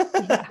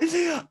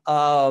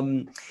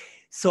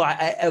 So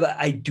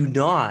I do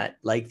not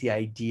like the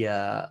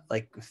idea,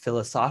 like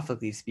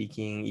philosophically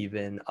speaking,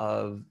 even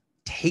of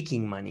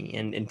taking money.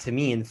 And to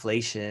me,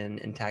 inflation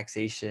and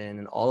taxation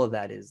and all of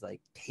that is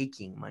like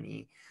taking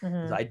money.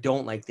 So I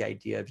don't like the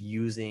idea of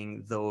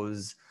using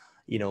those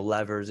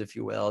levers, if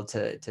you will,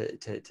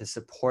 to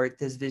support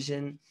this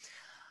vision.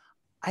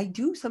 I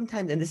do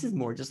sometimes, and this is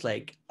more just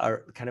like a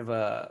kind of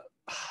a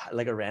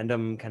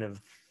random kind of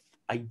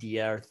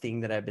idea or thing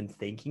that I've been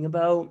thinking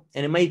about,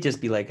 and it might just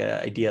be like an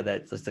idea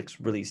that's just like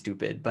really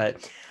stupid,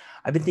 but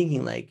I've been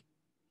thinking like,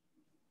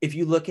 if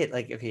you look at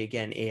like, okay,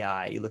 again,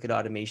 AI, you look at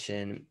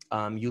automation,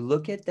 you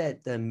look at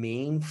that the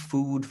main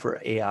food for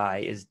AI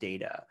is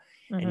data,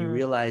 and you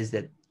realize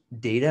that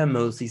data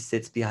mostly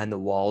sits behind the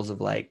walls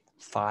of like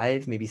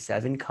 5, maybe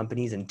 7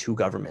 companies and 2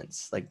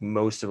 governments, like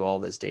most of all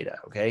this data.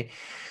 Okay.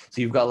 So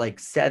you've got like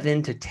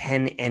 7 to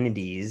 10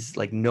 entities,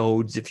 like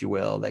nodes, if you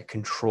will, that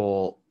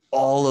control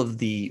all of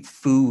the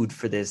food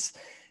for this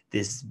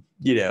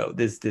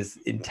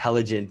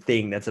intelligent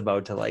thing that's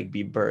about to like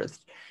be birthed.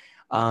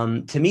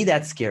 To me,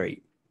 that's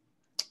scary.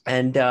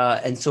 And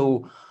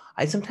so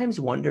I sometimes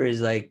wonder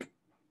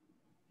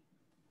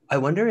I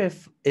wonder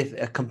if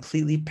a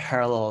completely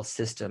parallel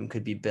system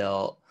could be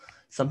built,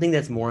 something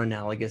that's more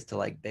analogous to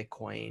like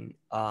Bitcoin,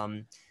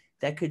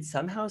 that could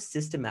somehow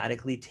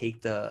systematically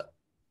take the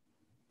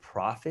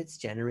profits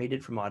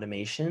generated from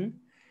automation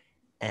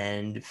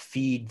and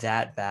feed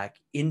that back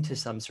into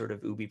some sort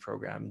of Ubi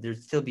program.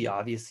 There'd still be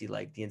obviously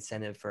like the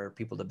incentive for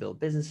people to build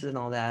businesses and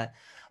all that.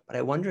 But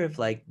I wonder if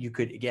like you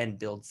could, again,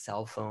 build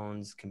cell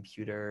phones,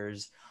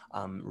 computers,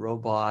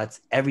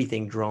 robots,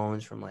 everything,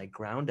 drones from like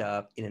ground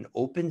up in an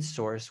open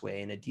source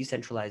way, in a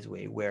decentralized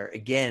way, where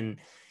again,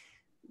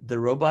 the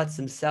robots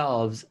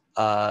themselves,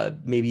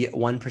 maybe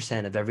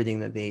 1% of everything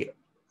that they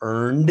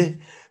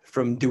earned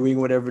from doing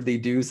whatever they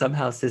do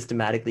somehow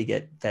systematically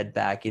get fed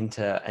back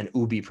into an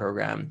Ubi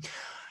program.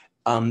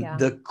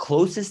 The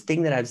closest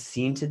thing that I've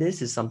seen to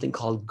this is something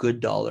called Good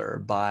Dollar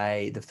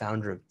by the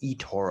founder of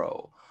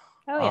eToro.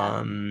 Oh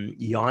yeah.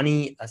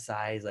 Yanni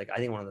Asai is like, I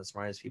think one of the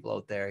smartest people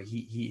out there.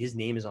 His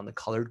name is on the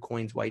Colored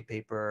Coins white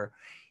paper.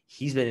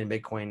 He's been in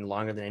Bitcoin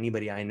longer than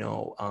anybody I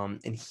know.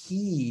 And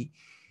he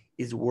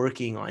is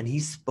working on, he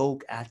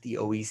spoke at the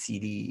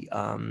OECD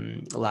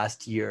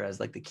last year as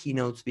like the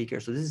keynote speaker.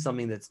 So this is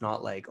something that's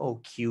not like,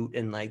 oh, cute,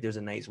 and like there's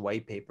a nice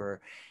white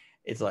paper.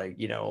 It's like,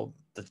 you know,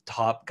 the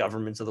top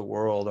governments of the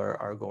world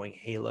are going,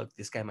 hey, look,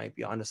 this guy might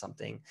be onto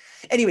something.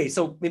 Anyway,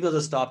 so maybe I'll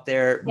just stop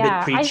there. A bit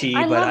Yeah, preachy,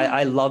 I but love,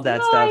 I love no,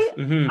 that stuff.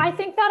 Mm-hmm. I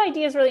think that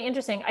idea is really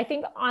interesting. I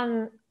think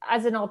on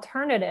as an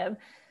alternative,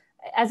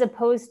 as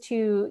opposed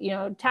to, you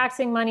know,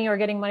 taxing money or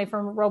getting money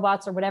from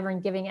robots or whatever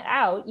and giving it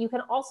out, you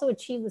can also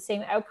achieve the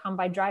same outcome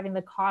by driving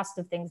the cost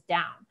of things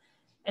down.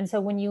 And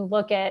so when you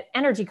look at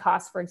energy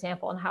costs, for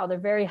example, and how they're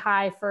very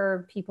high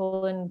for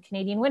people in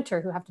Canadian winter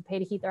who have to pay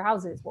to heat their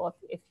houses. Well,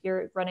 if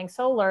you're running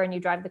solar and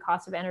you drive the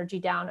cost of energy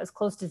down as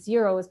close to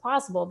zero as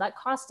possible, that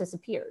cost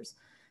disappears.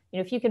 You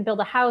know, if you can build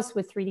a house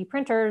with 3D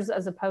printers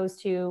as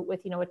opposed to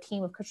with, you know, a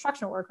team of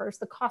construction workers,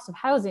 the cost of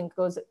housing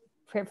goes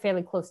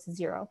fairly close to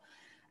zero.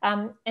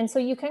 And so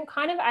you can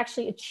kind of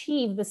actually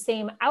achieve the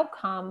same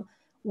outcome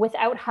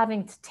without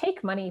having to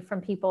take money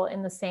from people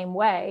in the same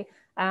way,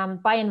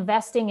 by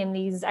investing in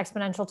these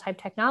exponential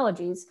type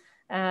technologies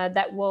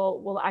that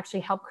will actually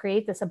help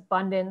create this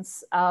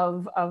abundance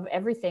of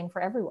everything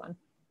for everyone.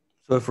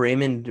 So if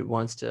Raymond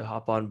wants to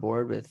hop on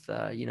board with,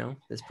 you know,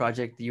 this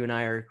project you and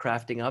I are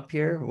crafting up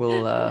here,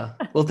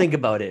 we'll think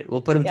about it.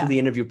 We'll put him through the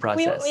interview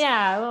process.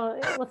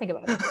 We'll think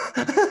about it.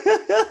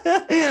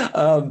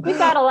 We've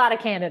got a lot of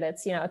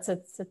candidates. You know, it's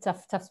a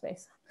tough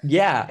space.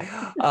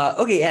 Yeah.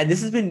 Okay. Yeah.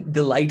 This has been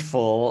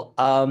delightful.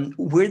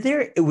 Was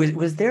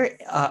there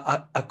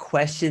a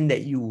question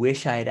that you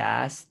wish I had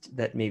asked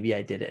that maybe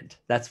I didn't?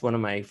 That's one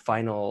of my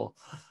final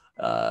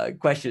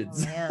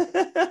questions.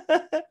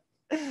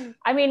 Oh,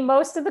 I mean,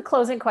 most of the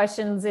closing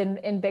questions in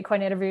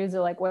Bitcoin interviews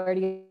are like, where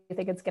do you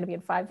think it's going to be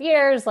in 5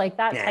 years? Like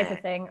that type of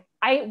thing.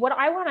 What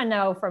I want to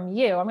know from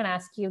you, I'm going to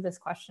ask you this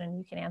question.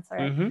 You can answer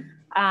it.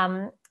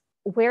 Mm-hmm.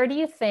 Where do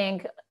you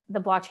think the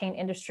blockchain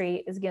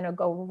industry is going to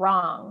go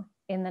wrong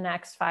in the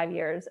next 5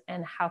 years,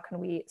 and how can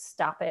we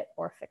stop it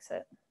or fix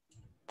it?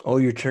 Oh,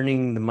 you're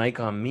turning the mic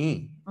on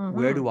me. Mm-hmm.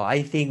 Where do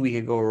I think we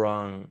could go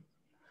wrong?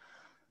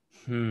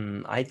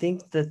 I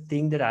think the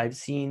thing that I've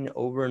seen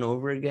over and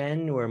over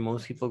again where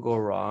most people go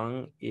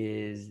wrong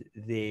is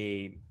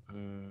they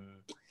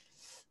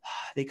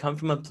come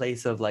from a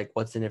place of like,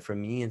 what's in it for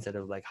me, instead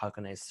of like, how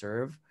can I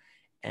serve?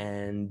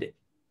 And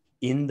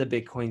in the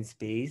Bitcoin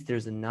space,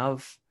 there's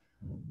enough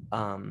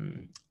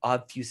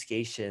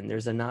obfuscation,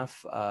 there's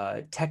enough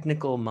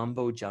technical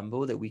mumbo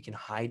jumbo that we can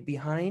hide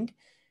behind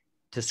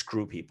to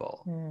screw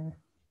people.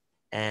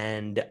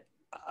 And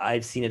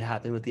I've seen it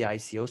happen with the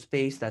ICO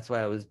space. That's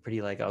why I was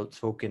pretty like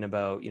outspoken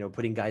about, you know,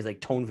 putting guys like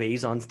Tone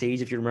Vase on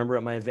stage, if you remember,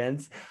 at my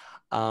events.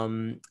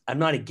 I'm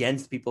not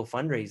against people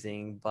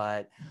fundraising,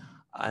 but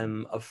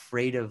I'm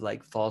afraid of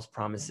like false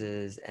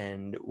promises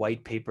and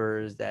white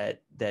papers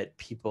that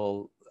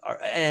people are,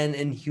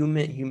 and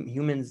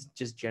humans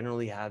just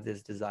generally have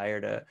this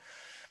desire to,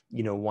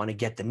 you know, want to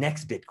get the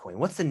next Bitcoin.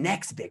 What's the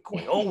next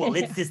Bitcoin? Oh, well,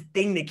 it's this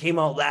thing that came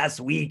out last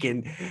week.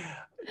 And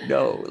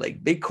no,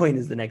 like Bitcoin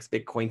is the next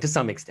Bitcoin to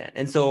some extent.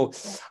 And so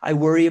I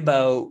worry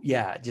about,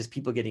 just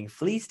people getting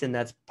fleeced. And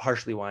that's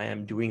partially why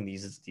I'm doing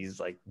these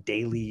like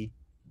daily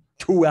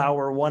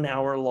 2-hour, 1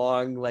 hour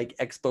long, like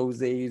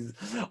exposés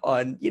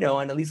on, you know,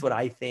 on at least what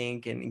I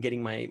think, and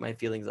getting my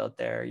feelings out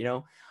there, you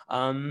know?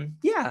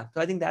 So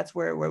I think that's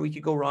where we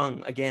could go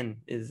wrong again,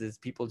 is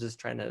people just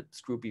trying to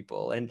screw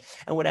people. And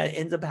what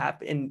ends up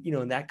happening, you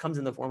know, and that comes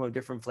in the form of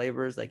different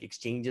flavors, like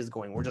exchanges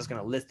going, we're just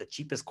going to list the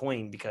cheapest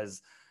coin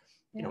because,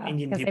 you know,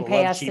 Indian people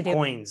love cheap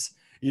coins,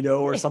 you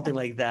know, or something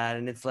like that.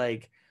 And it's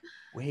like,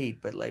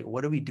 wait, but like,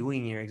 what are we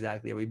doing here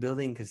exactly? Are we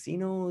building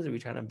casinos? Are we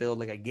trying to build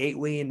like a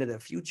gateway into the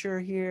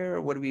future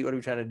here? What are we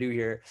trying to do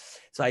here?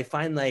 So I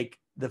find like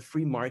the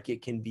free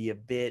market can be a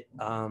bit,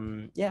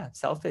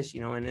 selfish,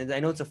 you know, and I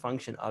know it's a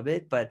function of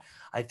it, but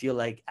I feel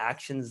like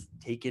actions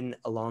taken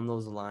along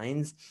those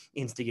lines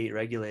instigate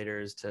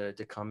regulators to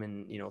come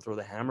and, you know, throw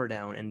the hammer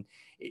down, and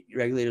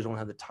regulators won't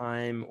have the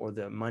time or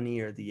the money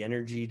or the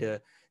energy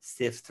to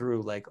sift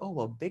through like, oh,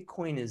 well,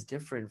 Bitcoin is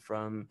different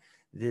from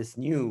this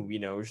new, you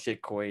know,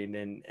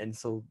 shitcoin, and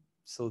so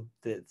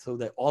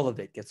that all of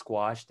it gets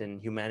squashed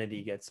and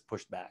humanity gets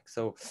pushed back.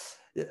 So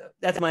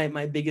that's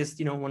my biggest,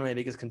 you know, one of my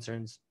biggest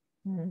concerns.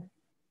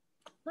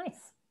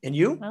 Nice. And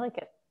you? I like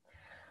it.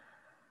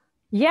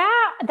 Yeah,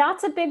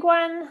 that's a big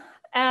one.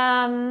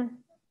 I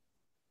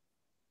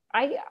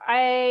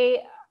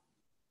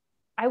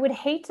would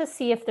hate to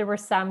see if there were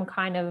some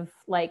kind of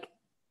like,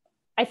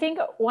 I think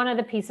one of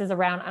the pieces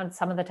around on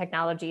some of the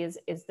technologies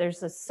is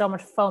there's so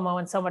much FOMO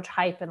and so much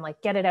hype, and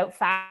like get it out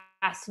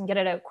fast and get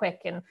it out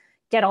quick and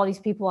get all these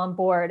people on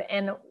board.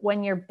 And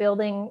when you're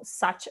building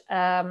such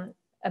a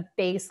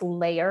base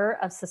layer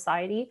of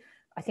society,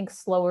 I think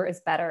slower is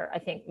better. I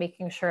think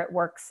making sure it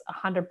works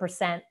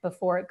 100%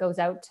 before it goes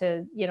out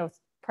to, you know,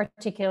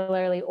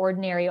 particularly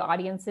ordinary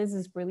audiences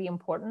is really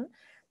important.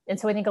 And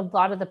so I think a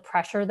lot of the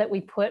pressure that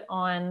we put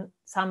on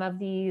some of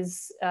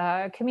these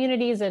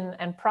communities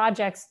and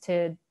projects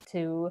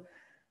to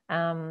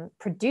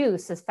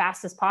produce as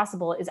fast as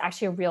possible is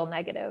actually a real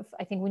negative.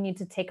 I think we need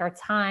to take our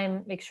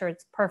time, make sure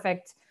it's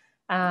perfect,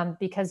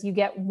 because you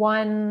get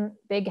one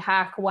big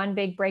hack, one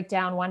big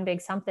breakdown, one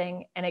big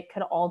something, and it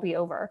could all be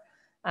over.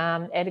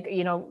 And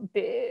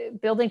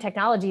building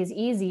technology is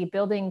easy.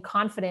 Building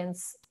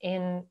confidence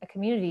in a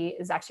community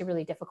is actually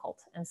really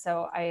difficult. And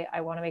so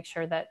I want to make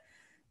sure that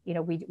we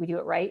do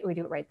it right. We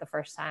do it right the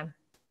first time.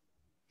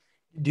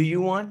 Do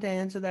you want to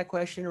answer that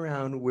question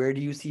around where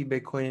do you see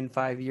Bitcoin in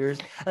 5 years?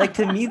 Like,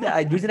 to me,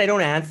 the reason I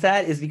don't answer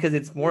that is because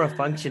it's more a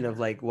function of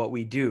like what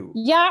we do.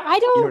 Yeah, I You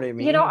know don't, what I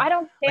mean? I don't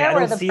Like, care I where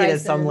don't the see it as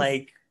price some is.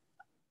 like,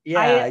 yeah,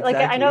 I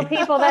know exactly.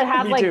 people that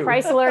have Me like too.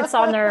 price alerts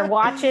on their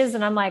watches,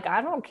 and I'm like,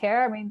 I don't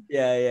care. I mean,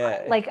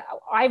 Yeah. like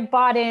I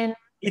bought in.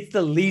 It's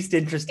the least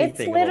interesting It's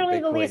thing about literally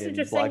the Bitcoin least and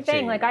interesting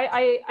thing. Like blockchain.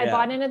 I Yeah.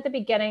 bought in at the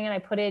beginning and I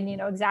put in,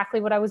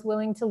 exactly what I was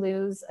willing to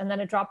lose. And then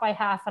it dropped by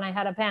half and I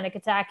had a panic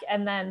attack.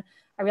 And then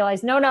I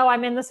realized, no,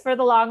 I'm in this for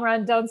the long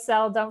run. Don't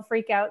sell, don't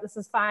freak out. This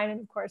is fine. And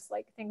of course,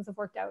 like things have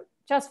worked out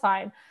just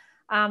fine.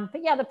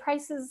 But yeah, the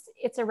prices,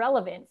 it's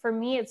irrelevant. For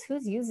me, it's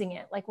who's using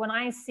it. Like when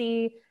I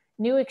see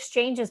new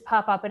exchanges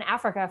pop up in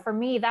Africa, for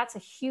me, that's a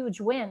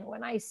huge win.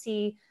 When I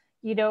see,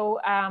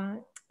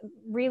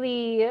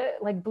 really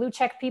like blue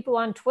check people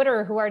on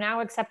Twitter who are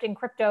now accepting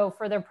crypto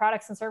for their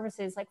products and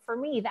services. Like for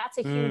me, that's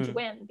a huge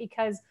win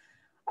because,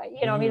 I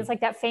mean, it's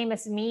like that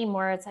famous meme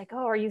where it's like,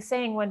 oh, are you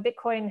saying when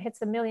Bitcoin hits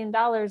 $1 million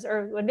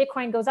or when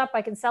Bitcoin goes up,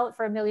 I can sell it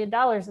for $1 million?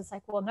 It's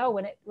like, well, no,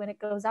 when it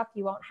goes up,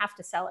 you won't have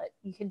to sell it.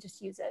 You can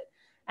just use it.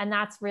 And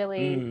that's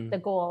really the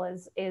goal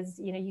is,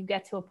 you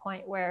get to a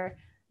point where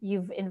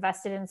you've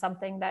invested in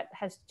something that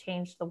has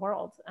changed the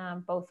world,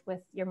 both with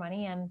your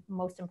money and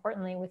most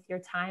importantly with your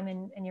time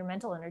and your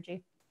mental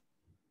energy.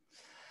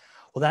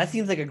 Well, that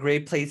seems like a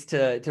great place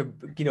to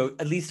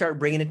at least start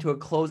bringing it to a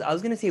close. I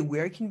was going to say,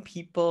 where can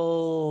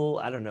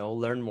people, I don't know,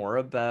 learn more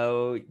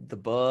about the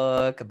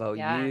book, about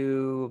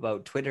you,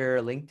 about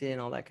Twitter,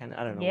 LinkedIn, all that kind of,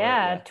 I don't know.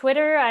 Yeah,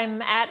 Twitter,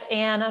 I'm at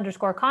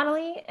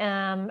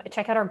Anne_Connelly.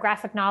 Check out our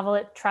graphic novel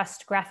at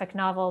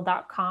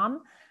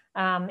trustgraphicnovel.com.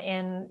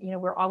 And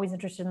we're always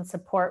interested in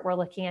support. We're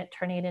looking at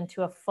turning it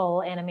into a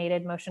full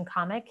animated motion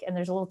comic, and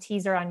there's a little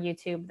teaser on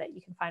YouTube that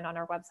you can find on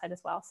our website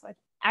as well. So I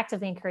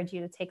actively encourage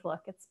you to take a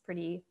look. It's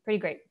pretty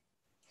great.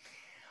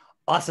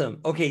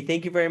 Awesome. Okay,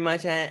 thank you very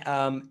much.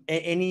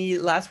 Any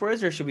last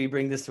words, or should we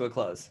bring this to a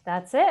close?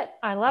 That's it.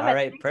 I love it. All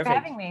right, Thanks perfect. for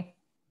having me.